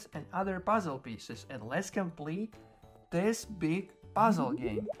fruits, and other puzzle pieces, and let's complete this big puzzle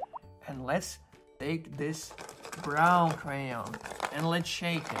game. And let's take this brown crayon and let's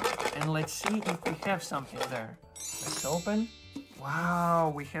shake it and let's see if we have something there. Let's open.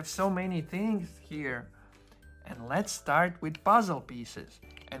 Wow, we have so many things here. And let's start with puzzle pieces.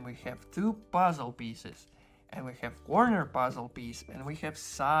 And we have 2 puzzle pieces. And we have corner puzzle piece and we have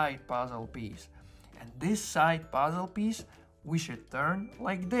side puzzle piece. And this side puzzle piece we should turn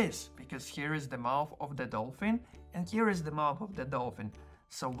like this, because here is the mouth of the dolphin and here is the mouth of the dolphin.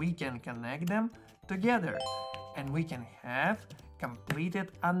 So we can connect them together and we can have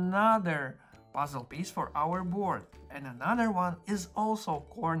completed another puzzle piece for our board. And another one is also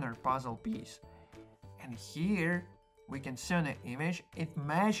corner puzzle piece. And here we can see on the image, it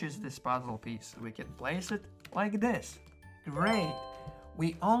matches this puzzle piece. We can place it like this. Great!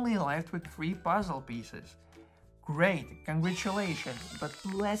 We only left with 3 puzzle pieces. Great, congratulations, but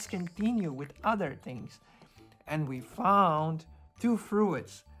let's continue with other things. And we found 2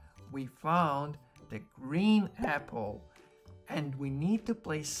 fruits. We found the green apple. And we need to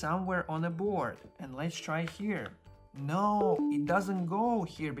place somewhere on the board. And let's try here. No, it doesn't go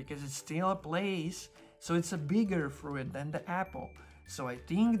here because it's still a place. So it's a bigger fruit than the apple. So I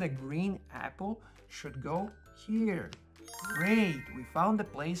think the green apple should go here. Great, we found the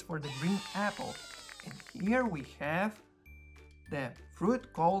place for the green apple. And here we have the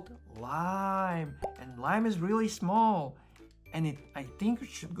fruit called lime. And lime is really small. And I think it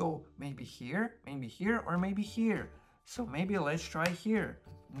should go maybe here, or maybe here. So maybe let's try here.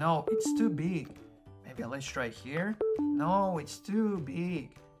 No, it's too big. Maybe let's try here. No, it's too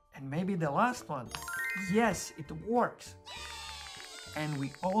big. And maybe the last one. Yes, it works. And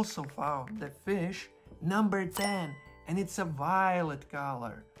we also found the fish number 10. And it's a violet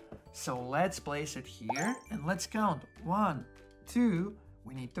color. So let's place it here and let's count. 1, 2,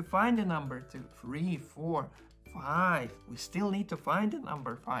 we need to find the number 2. 3, 4, 5. We still need to find the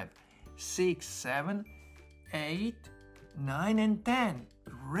number 5. 6, 7, 8, 9, and 10.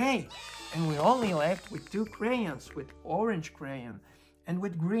 Great! And we only left with 2 crayons, with orange crayon and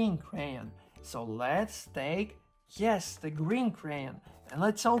with green crayon. So let's take, yes, the green crayon. And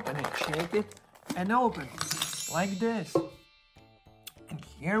let's open it, shake it, and open it, like this. And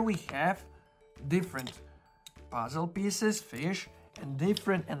here we have different puzzle pieces, fish, and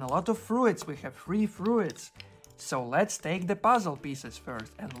a lot of fruits. We have 3 fruits. So let's take the puzzle pieces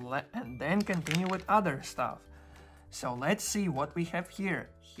first and then continue with other stuff. So let's see what we have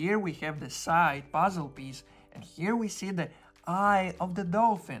here. Here we have the side puzzle piece, and here we see the eye of the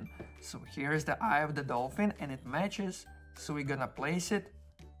dolphin. So here's the eye of the dolphin and it matches. So we're gonna place it,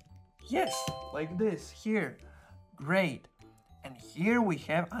 yes, like this here. Great. And here we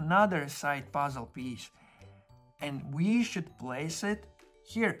have another side puzzle piece, and we should place it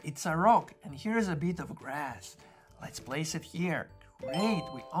here. It's a rock, and here's a bit of grass. Let's place it here. Great,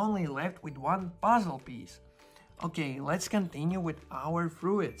 we only left with one puzzle piece. Okay, let's continue with our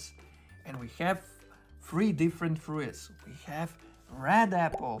fruits. And we have 3 different fruits. We have red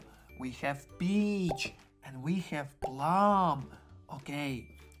apple, we have peach, and we have plum. Okay,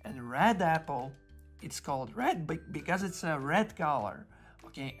 and red apple, it's called red because it's a red color.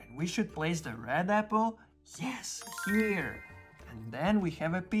 Okay, and we should place the red apple, yes, here. And then we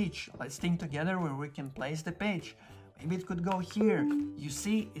have a peach. Let's think together where we can place the peach. Maybe it could go here. You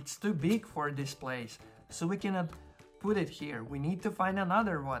see, it's too big for this place, so we cannot put it here. We need to find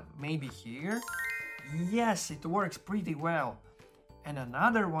another one. Maybe here? Yes, it works pretty well. And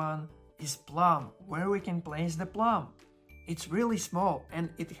another one is plum, where we can place the plum. It's really small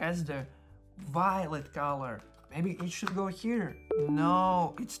and it has the violet color. Maybe it should go here.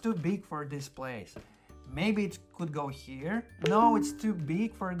 No, it's too big for this place. Maybe it could go here. No, it's too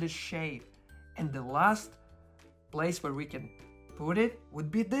big for the shape. And the last place where we can put it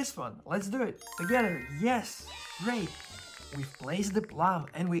would be this one. Let's do it together. Yes, great. We've placed the plum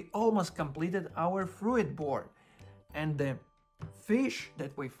and we almost completed our fruit board. And the fish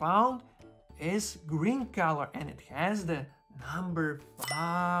that we found is green color and it has the number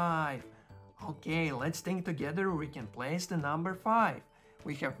 5. Okay, let's think together. We can place the number 5.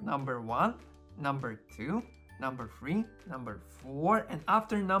 We have number 1, number 2, number 3, number 4, and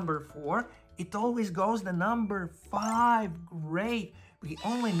after number 4, it always goes the number 5. Great! We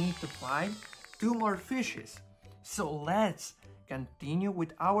only need to find 2 more fishes. So let's continue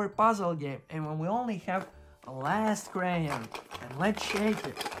with our puzzle game. And when we only have a last crayon, and let's shake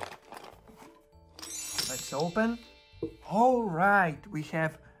it. Let's open. All right, we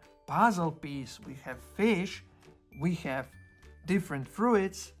have puzzle piece, we have fish, we have different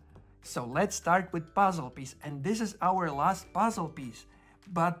fruits. So let's start with puzzle piece, and this is our last puzzle piece.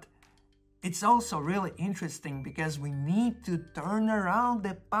 But it's also really interesting because we need to turn around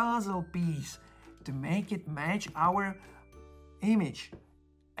the puzzle piece to make it match our image.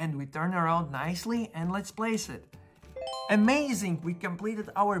 And we turn around nicely and let's place it. Amazing! We completed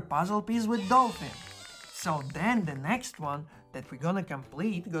our puzzle piece with dolphin. So then the next one that we're gonna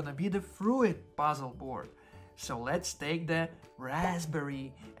complete gonna be the fruit puzzle board. So let's take the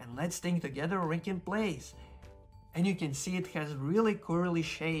raspberry and let's think together where we can place. And you can see it has really curly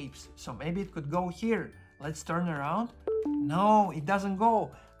shapes. So maybe it could go here. Let's turn around. No, it doesn't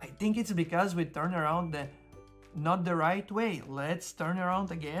go. I think it's because we turn around not the right way. Let's turn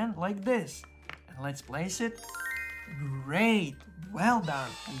around again like this. And let's place it. Great, well done.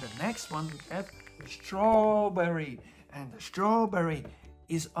 And the next one we have strawberry. And the strawberry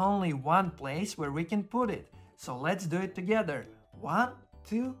is only one place where we can put it. So let's do it together. 1,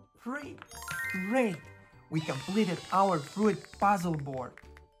 2, 3. Great! We completed our fruit puzzle board.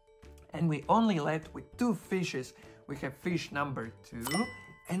 And we only left with 2 fishes. We have fish number 2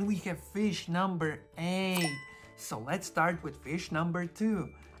 and we have fish number 8. So let's start with fish number 2.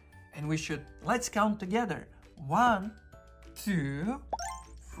 And let's count together. 1, 2,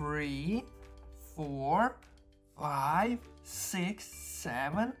 3, 4, 5, 6,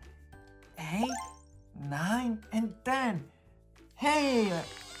 7, 8, 9, and 10. Hey,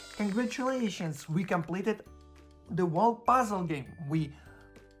 congratulations! We completed the whole puzzle game.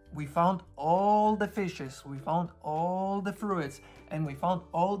 We found all the fishes, we found all the fruits, and we found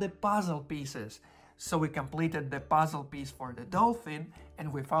all the puzzle pieces. So we completed the puzzle piece for the dolphin,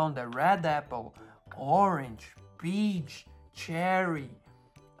 and we found a red apple, orange, peach, cherry,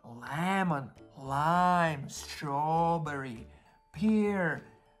 lemon, lime, strawberry, pear,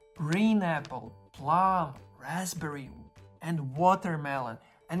 green apple, plum, raspberry, and watermelon.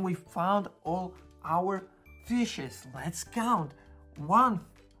 And we found all our fishes. Let's count. 1,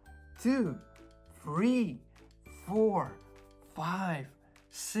 2, 3, 4, 5,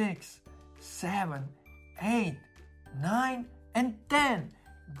 6, 7, 8, 9, and 10.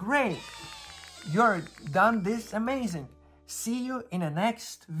 Great! You're done this amazing. See you in the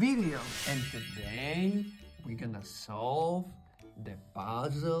next video. And today we're gonna solve the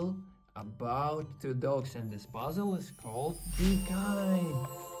puzzle about 2 dogs, and this puzzle is called Be Kind.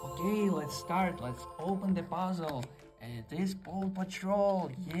 Okay, let's start. Let's open the puzzle. And it is Paw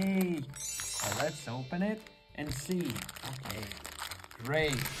Patrol. Yay! So let's open it and see. Okay,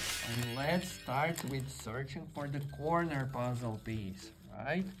 great. And let's start with searching for the corner puzzle piece,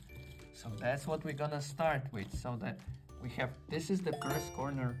 right? So that's what we're gonna start with. So that we have, this is the first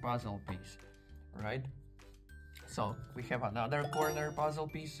corner puzzle piece, right? So we have another corner puzzle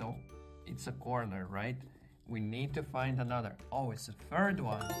piece, so it's a corner, right? We need to find another. Oh, it's the third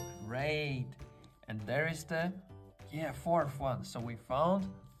one. Great. And there is the, yeah, fourth one. So we found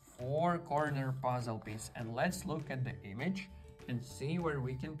 4 corner puzzle pieces. And let's look at the image and see where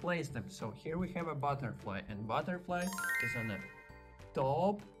we can place them. So here we have a butterfly, and butterfly is on the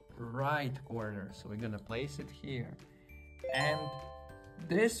top right corner. So we're gonna place it here. And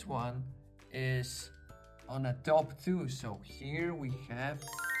this one is on the top too. So here we have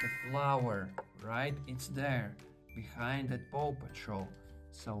the flower, right? It's there behind the Paw Patrol.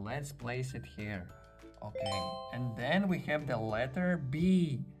 So let's place it here. Okay, and then we have the letter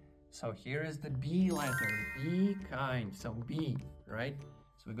B. So here is the B letter, be kind, so B, right?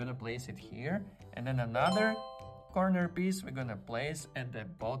 So we're gonna place it here. And then another corner piece we're gonna place at the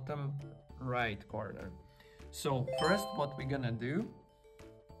bottom right corner. So first what we're gonna do,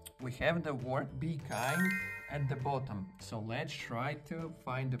 we have the word be kind at the bottom. So let's try to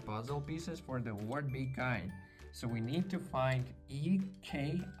find the puzzle pieces for the word be kind. So we need to find E,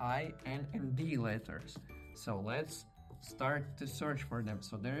 K, I, N, and D letters. So let's start to search for them.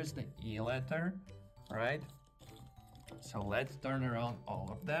 So there's the E letter, right? So let's turn around all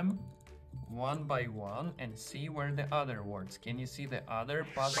of them one by one and see where the other words. Can you see the other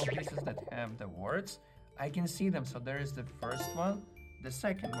puzzle pieces that have the words? I can see them. So there is the first one, the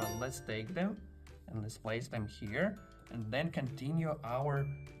second one. Let's take them and let's place them here and then continue our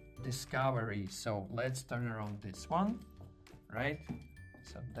discovery. So let's turn around this one, right?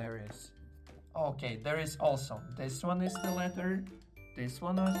 So there is, okay, there is also, this one is the letter, this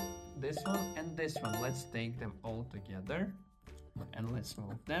one, and this one. Let's take them all together and let's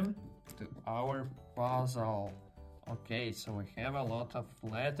move them to our puzzle. Okay, so we have a lot of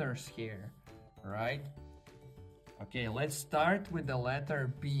letters here, right? Okay, let's start with the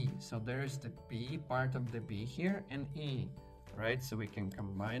letter B. So there's the B, part of the B here, and E, right? So we can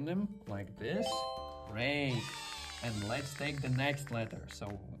combine them like this. Great. And let's take the next letter.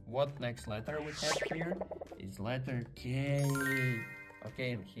 So what next letter we have here is letter K.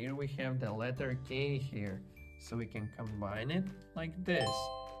 Okay, and here we have the letter K here. So we can combine it like this.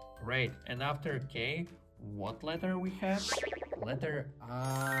 Great. And after K, what letter we have? Letter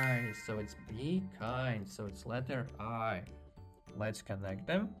I. So it's be kind. So it's letter I. Let's connect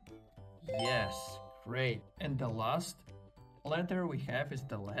them. Yes. Great. And the last letter we have is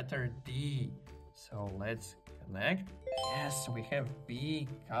the letter D. So let's connect. Yes, we have be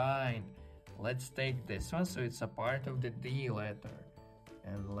kind. Let's take this one. So it's a part of the D letter.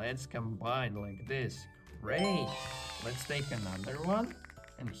 And let's combine like this. Great. Let's take another one.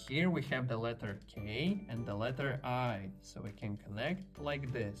 And here we have the letter K and the letter I. So we can connect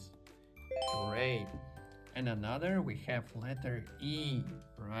like this. Great. And another, we have letter E,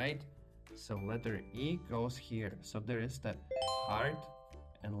 right? So letter E goes here. So there is the heart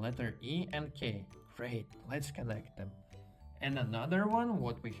and letter E and K. Great. Let's connect them. And another one,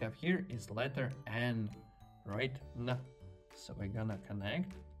 what we have here is letter N, right? N. So we're gonna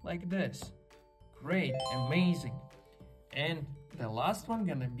connect like this. Great. Amazing. And the last one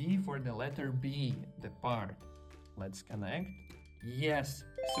gonna be for the letter B, the part. Let's connect. Yes,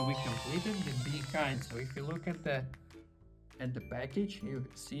 so we completed the be kind. So if you look at the package, you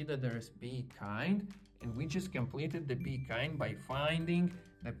see that there's be kind, and we just completed the be kind by finding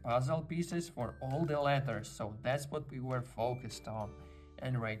the puzzle pieces for all the letters. So that's what we were focused on.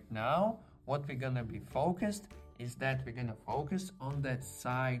 And right now, what we're gonna be focused is that we're gonna focus on that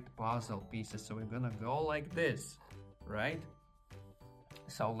side puzzle pieces. So we're gonna go like this, right?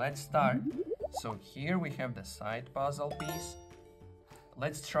 So let's start. So here we have the side puzzle piece.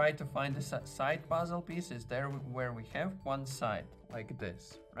 Let's try to find the side puzzle piece. Is there where we have one side like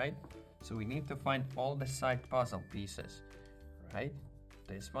this, right? So we need to find all the side puzzle pieces, right?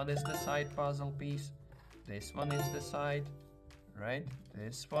 This one is the side puzzle piece. This one is the side, right?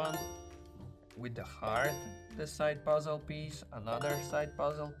 This one with the heart, the side puzzle piece, another side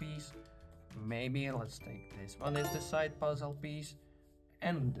puzzle piece. Maybe let's take this one is the side puzzle piece,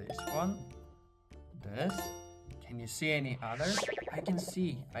 and this one, this. Can you see any others? I can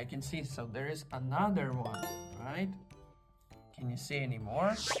see. So there is another one, right? Can you see any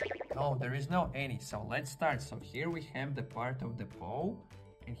more? No, there is no any. So let's start. So here we have the part of the paw,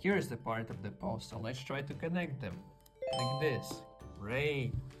 and here is the part of the paw. So let's try to connect them like this.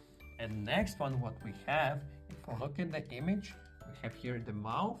 Great. And next one, what we have, if we look at the image, we have here the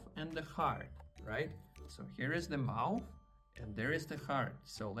mouth and the heart, right? So here is the mouth and there is the heart.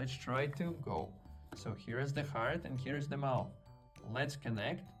 So let's try to go. So here is the heart and here is the mouth. Let's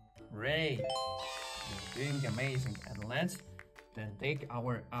connect. Great. You're doing amazing. And let's then take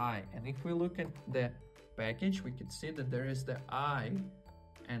our eye. And if we look at the package, we can see that there is the eye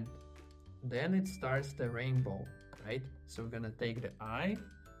and then it starts the rainbow, right? So we're gonna take the eye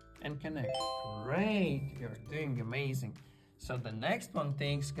and connect. Great, you're doing amazing. So the next one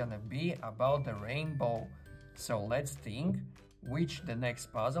thing's gonna be about the rainbow. So let's think which the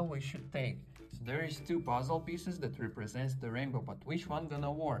next puzzle we should take. So there is two puzzle pieces that represents the rainbow, but which one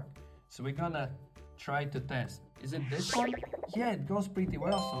gonna work? So we're gonna try to test. Is it this one? Yeah, it goes pretty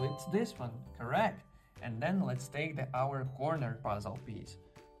well, so it's this one, correct. And then let's take our corner puzzle piece,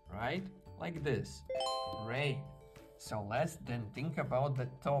 right? Like this. Great. So let's then think about the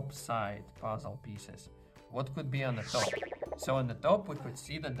top side puzzle pieces. What could be on the top? So on the top we could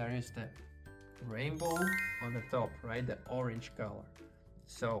see that there is the rainbow on the top, right? The orange color.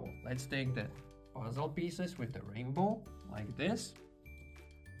 So let's take the puzzle pieces with the rainbow like this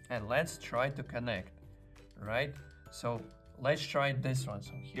and let's try to connect, right? So let's try this one.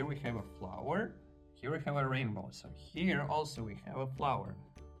 So here we have a flower, here we have a rainbow. So here also we have a flower.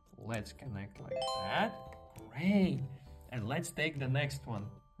 Let's connect like that. Great. And let's take the next one,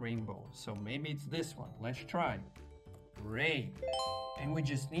 rainbow. So maybe it's this one. Let's try. Great. And we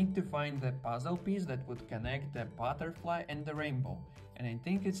just need to find the puzzle piece that would connect the butterfly and the rainbow. And I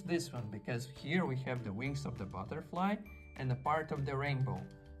think it's this one because here we have the wings of the butterfly and a part of the rainbow.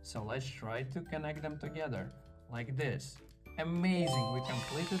 So let's try to connect them together like this. Amazing. We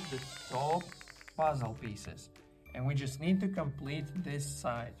completed the top puzzle pieces. And we just need to complete this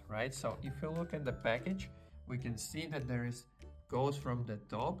side, right? So if you look at the package, we can see that goes from the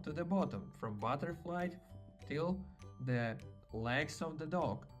top to the bottom, from butterfly till the legs of the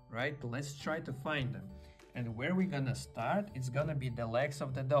dog, right? Let's try to find them. And where we're gonna start, it's gonna be the legs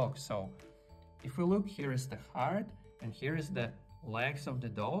of the dog. So if we look, here is the heart and here is the legs of the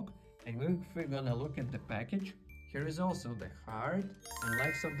dog. And if we're gonna look at the package, here is also the heart and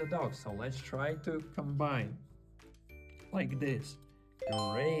legs of the dog. So let's try to combine like this.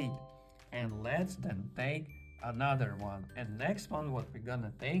 Great. And let's then take another one. And next one, what we're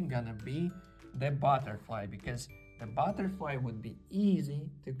gonna take, gonna be the butterfly, because the butterfly would be easy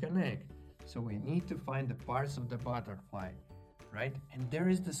to connect. So we need to find the parts of the butterfly, right? And there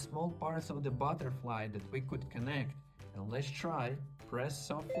is the small parts of the butterfly that we could connect. And let's try. Press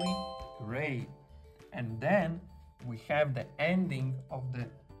softly. Great. And then we have the ending of the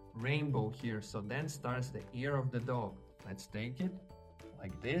rainbow here. So then starts the ear of the dog. Let's take it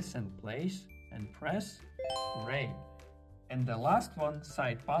like this and place and press. Great. And the last one,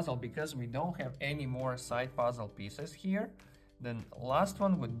 side puzzle, because we don't have any more side puzzle pieces here, then last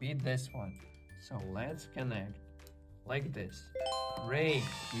one would be this one. So let's connect like this. Great.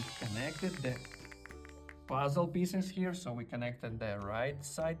 We've connected the puzzle pieces here. So we connected the right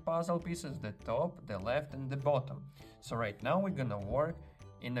side puzzle pieces, the top, the left, and the bottom. So right now we're gonna work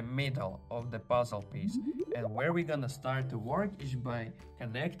in the middle of the puzzle piece. And where we're gonna start to work is by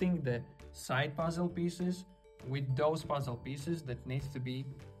connecting the side puzzle pieces with those puzzle pieces that needs to be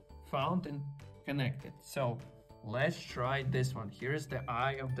found and connected. So let's try this one. Here's the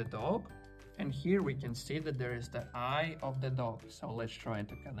eye of the dog. And here we can see that there is the eye of the dog. So let's try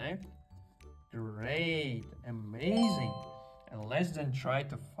to connect. Great, amazing. And let's then try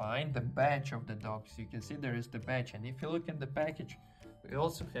to find the badge of the dog. So you can see there is the badge. And if you look at the package, we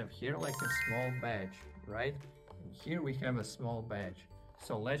also have here like a small badge, right? And here we have a small badge.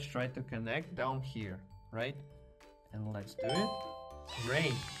 So let's try to connect down here, right? And let's do it.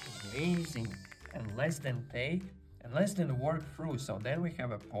 Great, amazing. And let's then work through. So then we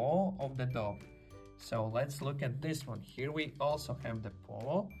have a paw of the dog. So let's look at this one. Here we also have the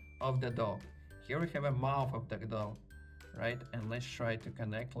paw of the dog. Here we have a mouth of the dog, right? And let's try to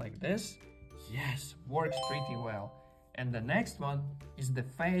connect like this. Yes, works pretty well. And the next one is the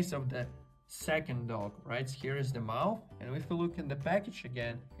face of the second dog, right? Here is the mouth. And if we look in the package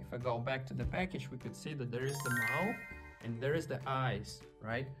again, if I go back to the package, we could see that there is the mouth and there is the eyes,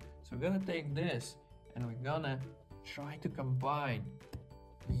 right? So we're gonna take this and we're gonna try to combine.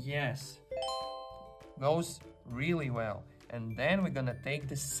 Yes, goes really well. And then we're gonna take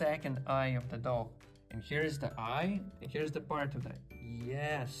the second eye of the dog. And here's the eye, and here's the part of that.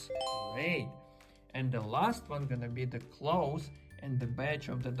 Yes, great. And the last one gonna be the claws and the badge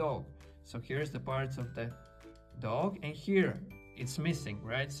of the dog. So here's the parts of the dog, and here it's missing,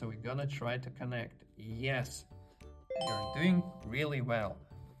 right? So we're gonna try to connect. Yes, you're doing really well.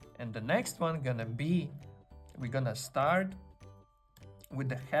 And the next one gonna be, we're gonna start with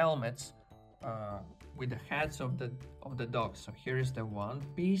the helmets with the heads of the dog. So here is the one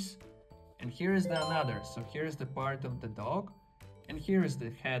piece, and here is the another. So here is the part of the dog, and here is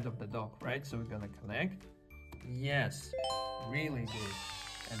the head of the dog, right? So we're gonna connect. Yes, really good.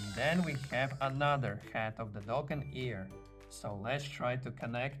 And then we have another head of the dog and ear. So let's try to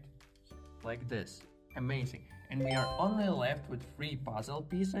connect like this. Amazing. And we are only left with 3 puzzle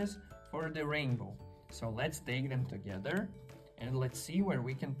pieces for the rainbow. So let's take them together and let's see where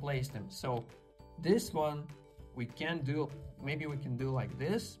we can place them. So this one we can do, maybe we can do like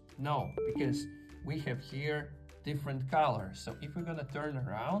this. No, because we have here different colors. So if we're gonna turn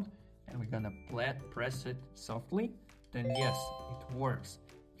around and we're gonna press it softly, then yes, it works.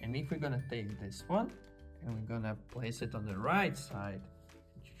 And if we're gonna take this one and we're gonna place it on the right side,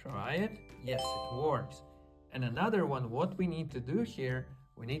 try it, yes, it works. And another one, what we need to do here,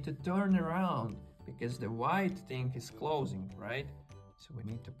 we need to turn around because the white thing is closing, right? So we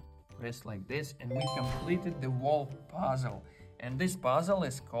need to press like this, and we completed the wall puzzle. And this puzzle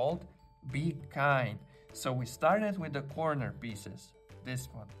is called Be Kind. So we started with the corner pieces, this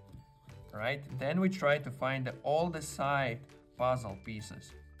one, right? Then we tried to find all the side puzzle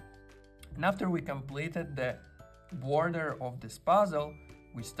pieces. And after we completed the border of this puzzle,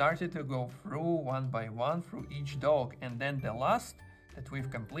 we started to go through one by one through each dog, and then the last that we've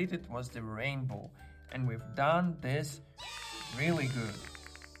completed was the rainbow. And we've done this really good.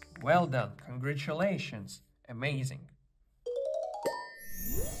 Well done, congratulations, amazing.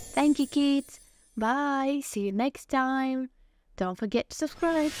 Thank you, kids. Bye, see you next time. Don't forget to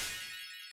subscribe.